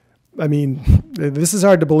 I mean, this is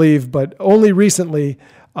hard to believe, but only recently.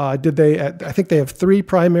 I think they have 3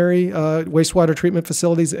 primary wastewater treatment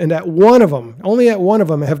facilities, and only at one of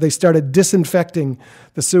them have they started disinfecting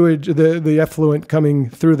the sewage, the effluent coming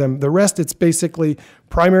through them. The rest, it's basically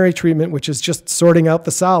primary treatment, which is just sorting out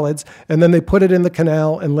the solids, and then they put it in the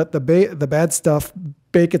canal and let the bad stuff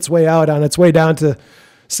bake its way out on its way down to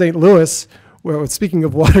St. Louis. Well, speaking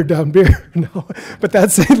of watered down beer, no, but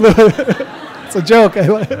that's St. Louis. It's a joke. I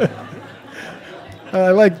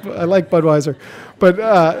like Budweiser.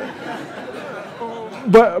 But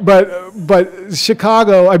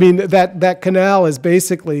Chicago, I mean, that canal is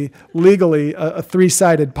basically legally a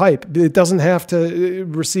 3-sided pipe. It doesn't have to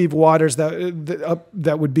receive waters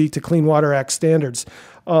that would be to Clean Water Act standards.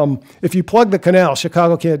 If you plug the canal,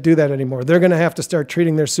 Chicago can't do that anymore. They're going to have to start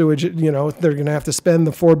treating their sewage. You know, they're going to have to spend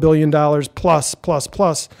the $4 billion plus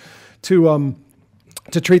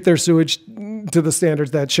to treat their sewage to the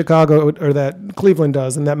standards that Chicago or that Cleveland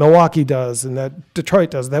does, and that Milwaukee does, and that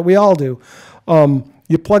Detroit does, that we all do.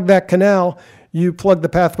 You plug that canal, you plug the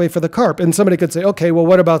pathway for the carp. And somebody could say, okay, well,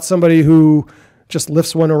 what about somebody who just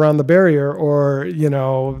lifts one around the barrier, or, you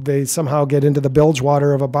know, they somehow get into the bilge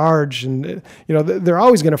water of a barge, and, you know, they're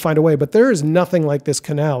always going to find a way. But there is nothing like this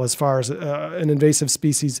canal as far as an invasive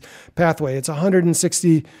species pathway. It's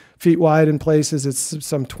 160 feet wide in places. It's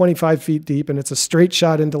some 25 feet deep, and it's a straight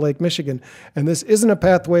shot into Lake Michigan. And this isn't a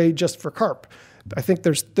pathway just for carp. I think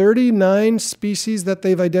there's 39 species that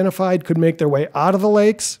they've identified could make their way out of the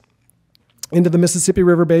lakes into the Mississippi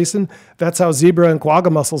River Basin. That's how zebra and quagga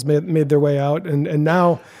mussels made their way out. And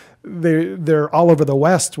now they're all over the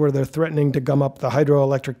West, where they're threatening to gum up the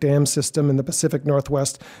hydroelectric dam system in the Pacific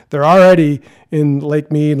Northwest. They're already in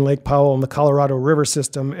Lake Mead and Lake Powell and the Colorado River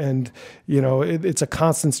system. And, you know, it's a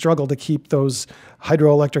constant struggle to keep those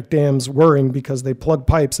hydroelectric dams whirring, because they plug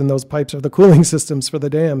pipes, and those pipes are the cooling systems for the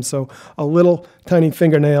dam. So a little tiny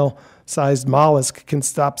fingernail-sized mollusk can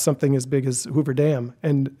stop something as big as Hoover Dam.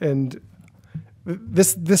 And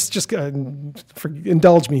this just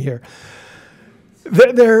indulge me here.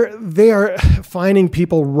 They are finding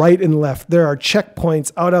people right and left. There are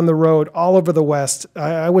checkpoints out on the road all over the West.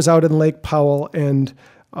 I was out in Lake Powell, and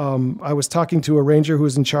I was talking to a ranger who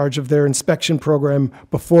was in charge of their inspection program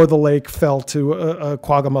before the lake fell to a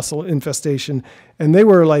quagga mussel infestation. And they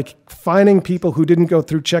were like finding people who didn't go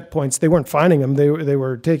through checkpoints. They weren't finding them. They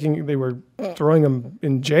were throwing them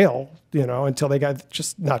in jail, until they got,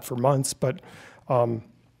 just not for months, but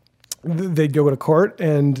they'd go to court,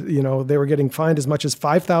 and they were getting fined as much as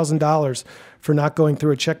 $5,000 for not going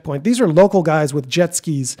through a checkpoint. These are local guys with jet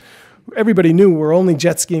skis. Everybody knew we're only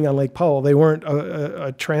jet skiing on Lake Powell. They weren't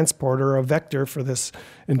a transporter or a vector for this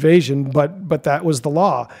invasion, but that was the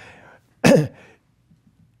law.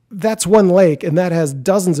 That's one lake, and that has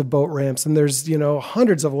dozens of boat ramps, and there's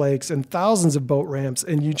hundreds of lakes and thousands of boat ramps,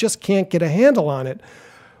 and you just can't get a handle on it.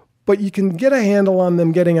 But you can get a handle on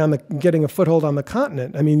them getting a foothold on the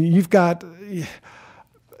continent. I mean, you've got,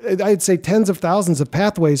 I'd say, tens of thousands of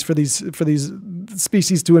pathways for these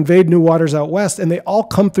species to invade new waters out west, and they all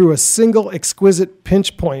come through a single exquisite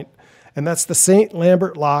pinch point, and that's the St.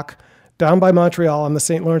 Lambert Lock down by Montreal on the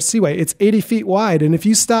St. Lawrence Seaway. It's 80 feet wide, and if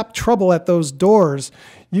you stop trouble at those doors,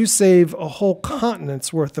 you save a whole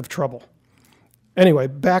continent's worth of trouble. Anyway,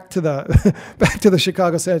 back to the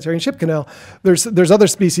Chicago Sanitary and Ship Canal. There's other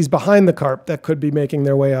species behind the carp that could be making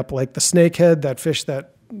their way up, like the snakehead, that fish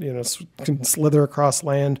that can slither across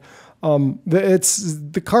land.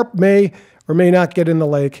 The carp may or may not get in the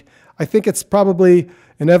lake. I think it's probably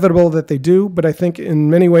inevitable that they do, but I think in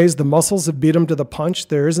many ways the mussels have beat them to the punch.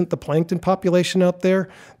 There isn't the plankton population out there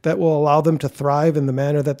that will allow them to thrive in the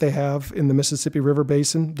manner that they have in the Mississippi River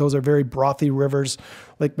Basin. Those are very brothy rivers.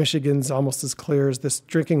 Lake Michigan's almost as clear as this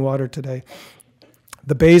drinking water today.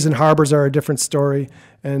 The bays and harbors are a different story,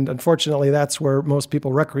 and unfortunately that's where most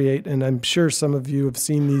people recreate, and I'm sure some of you have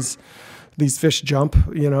seen these fish jump,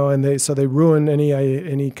 and they ruin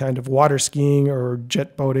any kind of water skiing or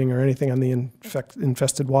jet boating or anything on the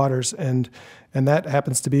infested waters, and that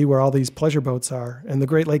happens to be where all these pleasure boats are. And the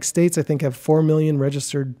Great Lakes states, I think, have 4 million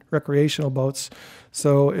registered recreational boats,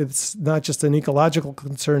 so it's not just an ecological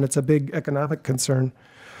concern; it's a big economic concern.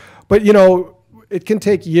 But it can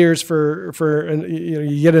take years for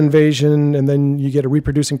you get an invasion, and then you get a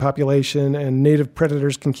reproducing population, and native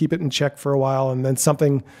predators can keep it in check for a while, and then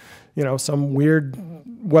something. Some weird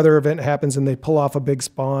weather event happens and they pull off a big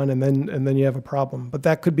spawn, and then you have a problem. But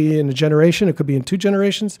that could be in a generation, it could be in 2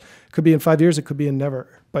 generations, it could be in 5 years, it could be in never.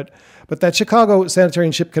 But that Chicago Sanitary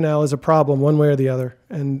and Ship Canal is a problem one way or the other,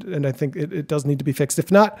 and I think it does need to be fixed. If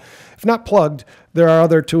not plugged, there are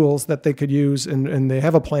other tools that they could use, and they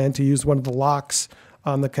have a plan to use one of the locks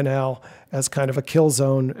on the canal as kind of a kill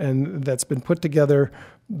zone, and that's been put together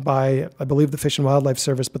by, I believe, the Fish and Wildlife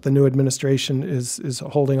Service, but the new administration is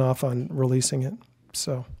holding off on releasing it.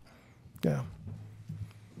 So, yeah.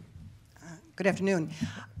 Good afternoon.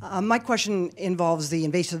 My question involves the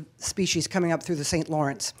invasive species coming up through the St.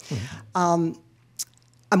 Lawrence. Mm-hmm.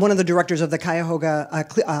 I'm one of the directors of the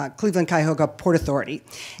Cleveland-Cuyahoga Port Authority,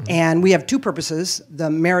 mm-hmm. and we have 2 purposes: the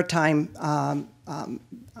maritime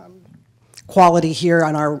quality here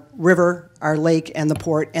on our river, our lake, and the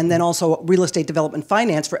port, and then also real estate development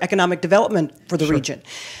finance for economic development for the region.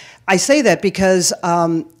 I say that because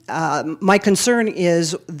my concern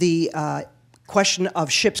is the question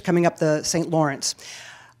of ships coming up the St. Lawrence.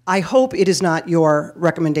 I hope it is not your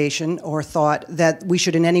recommendation or thought that we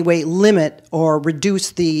should in any way limit or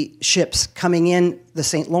reduce the ships coming in the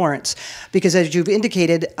St. Lawrence, because as you've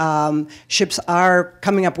indicated, ships are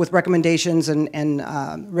coming up with recommendations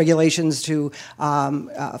and regulations to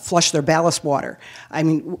flush their ballast water. I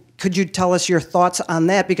mean, could you tell us your thoughts on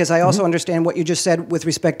that? Because I also understand what you just said with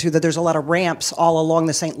respect to that there's a lot of ramps all along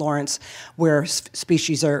the St. Lawrence where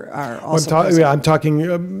species are also I'm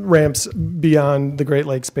talking ramps beyond the Great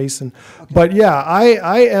Lakes Basin. Okay. But yeah,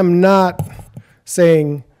 I am not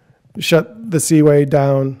saying shut the seaway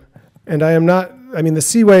down, and I am not. I mean, the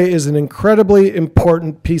seaway is an incredibly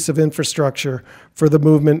important piece of infrastructure for the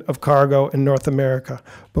movement of cargo in North America.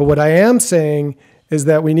 But what I am saying is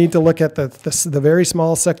that we need to look at the very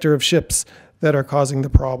small sector of ships that are causing the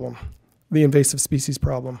problem, the invasive species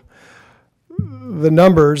problem. The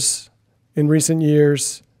numbers in recent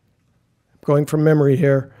years, going from memory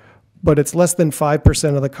here, but it's less than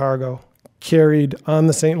 5% of the cargo carried on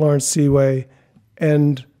the St. Lawrence Seaway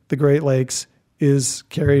and the Great Lakes is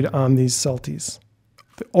carried on these salties.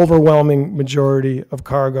 The overwhelming majority of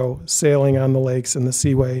cargo sailing on the lakes and the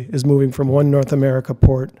seaway is moving from one North America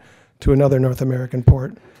port to another North American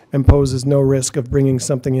port and poses no risk of bringing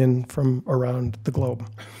something in from around the globe.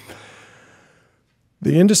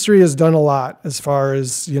 The industry has done a lot as far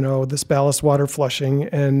as, this ballast water flushing,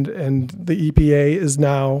 and the EPA is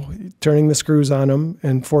now turning the screws on them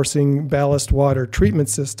and forcing ballast water treatment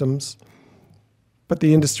systems. But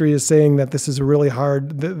the industry is saying that this is a really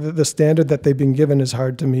hard, the standard that they've been given is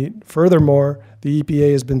hard to meet. Furthermore, the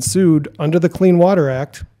EPA has been sued under the Clean Water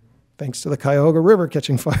Act, thanks to the Cuyahoga River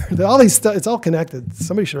catching fire. All these stuff, it's all connected.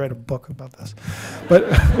 Somebody should write a book about this.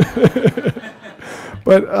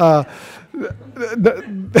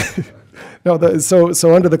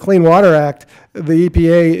 So under the Clean Water Act, the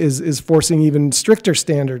EPA is forcing even stricter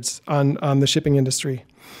standards on the shipping industry.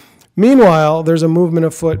 Meanwhile, there's a movement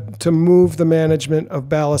afoot to move the management of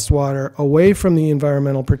ballast water away from the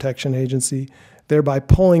Environmental Protection Agency, thereby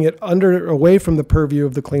pulling it away from the purview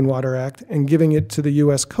of the Clean Water Act and giving it to the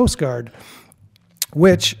U.S. Coast Guard,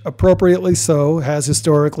 which, appropriately so, has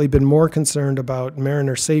historically been more concerned about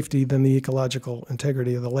mariner safety than the ecological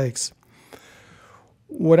integrity of the lakes.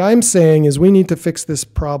 What I'm saying is we need to fix this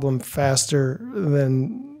problem faster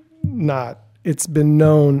than not. It's been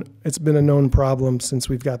a known problem since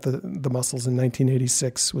we've got the mussels in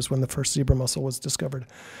 1986 was when the first zebra mussel was discovered.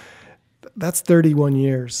 That's 31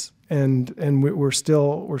 years, and we're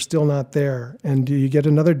still not there. And do you get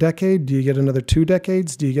another decade? Do you get another 2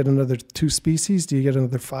 decades? Do you get another 2 species? Do you get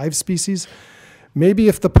another 5 species? Maybe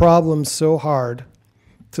if the problem's so hard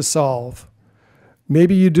to solve,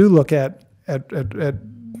 maybe you do look at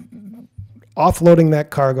offloading that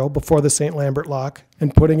cargo before the St. Lambert Lock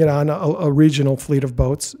and putting it on a regional fleet of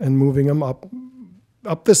boats and moving them up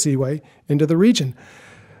the seaway into the region.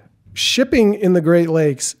 Shipping in the Great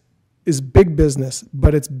Lakes is big business,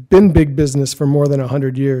 but it's been big business for more than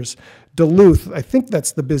 100 years. Duluth, I think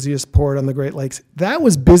that's the busiest port on the Great Lakes. That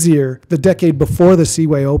was busier the decade before the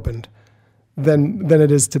seaway opened than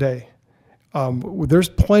it is today. There's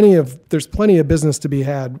plenty of business to be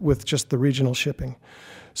had with just the regional shipping.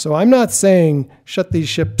 So I'm not saying shut these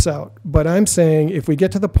ships out, but I'm saying if we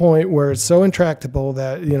get to the point where it's so intractable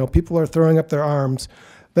that people are throwing up their arms,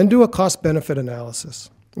 then do a cost-benefit analysis,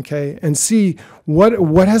 okay, and see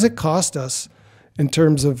what has it cost us in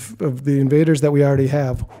terms of the invaders that we already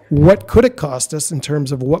have. What could it cost us in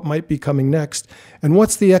terms of what might be coming next, and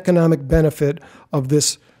what's the economic benefit of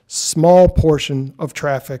this small portion of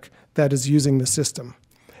traffic that is using the system?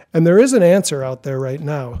 And there is an answer out there right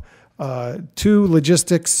now. 2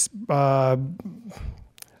 logistics,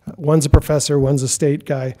 one's a professor, one's a state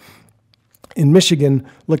guy, in Michigan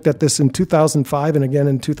looked at this in 2005 and again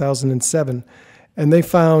in 2007. And they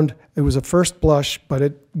found, it was a first blush, but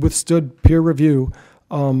it withstood peer review,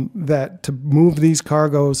 that to move these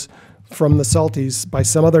cargoes from the Salties by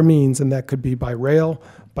some other means, and that could be by rail,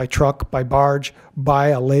 by truck, by barge, by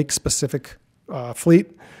a lake-specific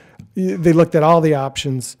fleet, they looked at all the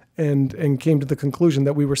options and came to the conclusion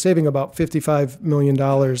that we were saving about $55 million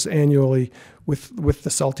annually with the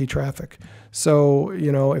salty traffic. So,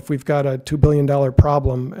 if we've got a $2 billion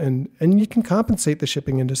problem, and you can compensate the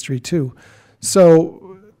shipping industry too.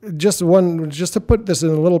 So just to put this in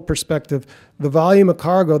a little perspective, the volume of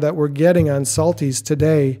cargo that we're getting on Salties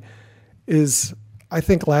today is, I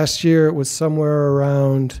think last year it was somewhere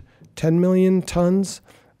around 10 million tons.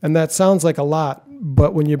 And that sounds like a lot,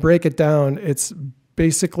 but when you break it down, it's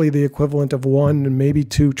basically the equivalent of 1 and maybe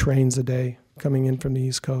 2 trains a day coming in from the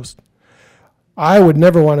East Coast. I would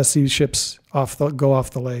never want to see ships go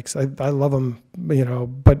off the lakes. I love them,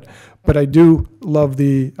 but I do love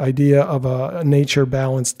the idea of a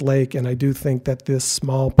nature-balanced lake, and I do think that this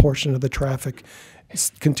small portion of the traffic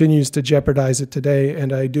continues to jeopardize it today,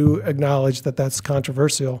 and I do acknowledge that that's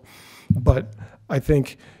controversial, but I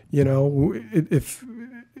think, if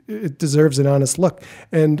it deserves an honest look.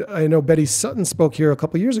 And I know Betty Sutton spoke here a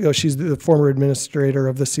couple of years ago. She's the former administrator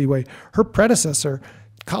of the Seaway. Her predecessor,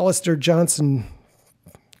 Collister Johnson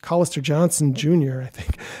Jr., I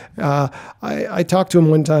think. I talked to him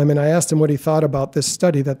one time, and I asked him what he thought about this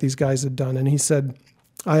study that these guys had done, and he said,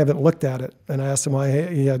 I haven't looked at it. And I asked him why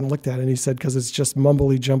he hadn't looked at it, and he said, because it's just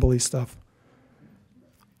mumbly-jumbly stuff.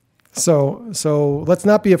 So let's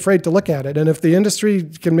not be afraid to look at it. And if the industry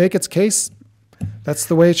can make its case, that's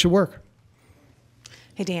the way it should work.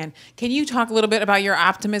 Hey, Dan, can you talk a little bit about your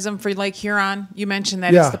optimism for Lake Huron? You mentioned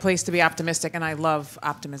that it's the place to be optimistic, and I love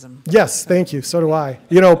optimism. Yes, thank you. So do I.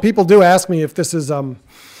 People do ask me if this is a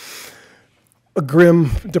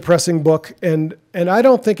grim, depressing book, and I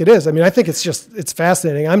don't think it is. I mean, I think it's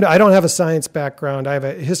fascinating. I don't have a science background. I have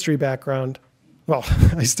a history background. Well,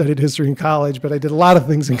 I studied history in college, but I did a lot of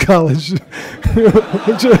things in college,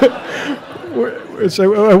 which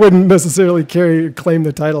I wouldn't necessarily claim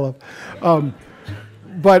the title of.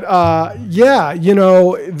 Yeah,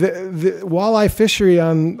 the walleye fishery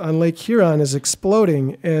on Lake Huron is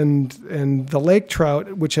exploding, and the lake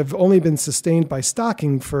trout, which have only been sustained by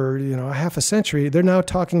stocking for a half a century, they're now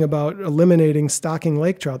talking about eliminating stocking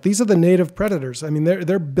lake trout. These are the native predators. I mean,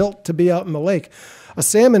 they're built to be out in the lake. A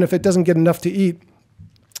salmon, if it doesn't get enough to eat,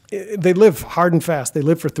 they live hard and fast. They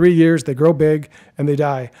live for 3 years, they grow big, and they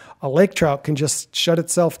die. A lake trout can just shut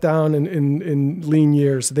itself down in lean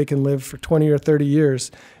years. They can live for 20 or 30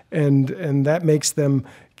 years, and that makes them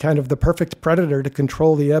kind of the perfect predator to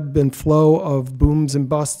control the ebb and flow of booms and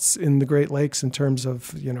busts in the Great Lakes in terms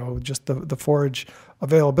of, just the forage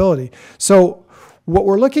availability. So what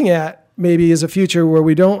we're looking at maybe is a future where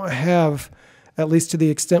we don't have, at least to the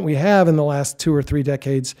extent we have in the last 2 or 3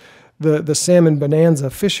 decades, the salmon bonanza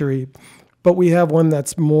fishery, but we have one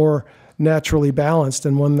that's more naturally balanced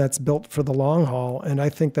and one that's built for the long haul. And I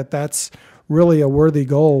think that that's really a worthy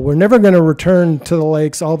goal. We're never going to return to the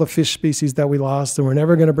lakes all the fish species that we lost, and we're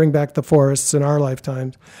never going to bring back the forests in our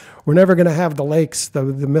lifetimes. We're never going to have the lakes, the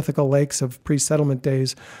mythical lakes of pre-settlement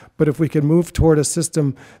days. But if we can move toward a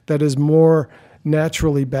system that is more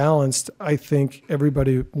naturally balanced, I think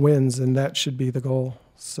everybody wins, and that should be the goal.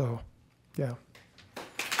 So, yeah.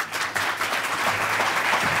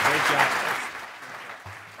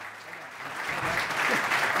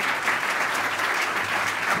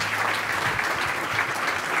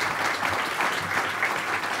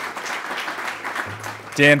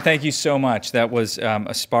 Dan, thank you so much. That was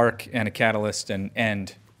a spark and a catalyst,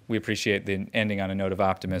 and we appreciate the ending on a note of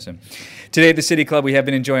optimism. Today at the City Club, we have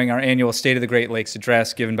been enjoying our annual State of the Great Lakes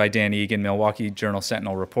address given by Dan Egan, Milwaukee Journal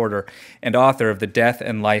Sentinel reporter and author of The Death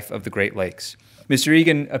and Life of the Great Lakes. Mr.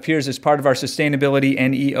 Egan appears as part of our Sustainability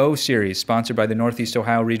NEO series, sponsored by the Northeast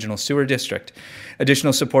Ohio Regional Sewer District.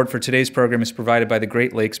 Additional support for today's program is provided by the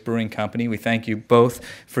Great Lakes Brewing Company. We thank you both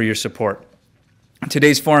for your support.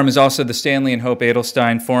 Today's forum is also the Stanley and Hope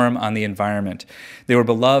Edelstein Forum on the Environment. They were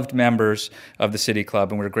beloved members of the City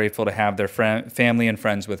Club, and we're grateful to have their family and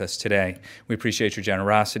friends with us today. We appreciate your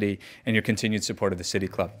generosity and your continued support of the City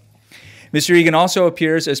Club. Mr. Egan also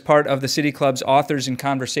appears as part of the City Club's Authors in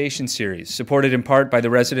Conversation series, supported in part by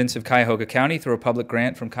the residents of Cuyahoga County through a public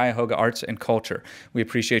grant from Cuyahoga Arts and Culture. We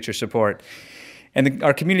appreciate your support. And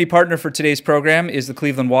our community partner for today's program is the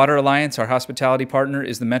Cleveland Water Alliance. Our hospitality partner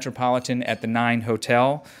is the Metropolitan at the 9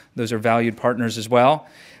 Hotel. Those are valued partners as well.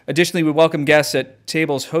 Additionally, we welcome guests at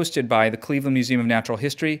tables hosted by the Cleveland Museum of Natural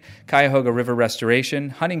History, Cuyahoga River Restoration,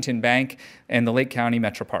 Huntington Bank, and the Lake County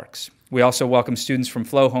Metro Parks. We also welcome students from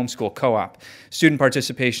Flow Homeschool Co-op. Student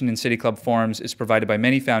participation in City Club forums is provided by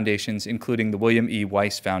many foundations, including the William E.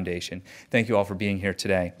 Weiss Foundation. Thank you all for being here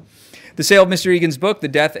today. The sale of Mr. Egan's book, The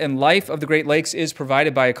Death and Life of the Great Lakes, is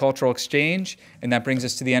provided by a cultural exchange, and that brings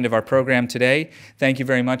us to the end of our program today. Thank you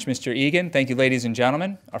very much, Mr. Egan. Thank you, ladies and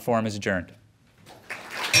gentlemen. Our forum is adjourned.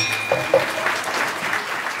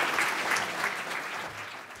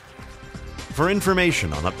 For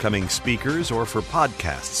information on upcoming speakers or for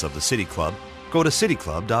podcasts of the City Club, go to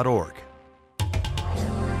cityclub.org.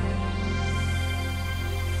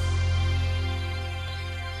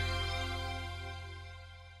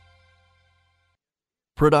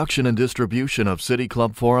 Production and distribution of City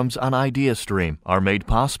Club forums on IdeaStream are made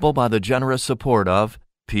possible by the generous support of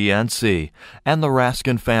PNC and the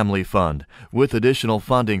Raskin Family Fund, with additional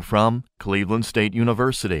funding from Cleveland State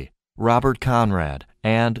University, Robert Conrad,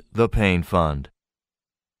 and the Payne Fund.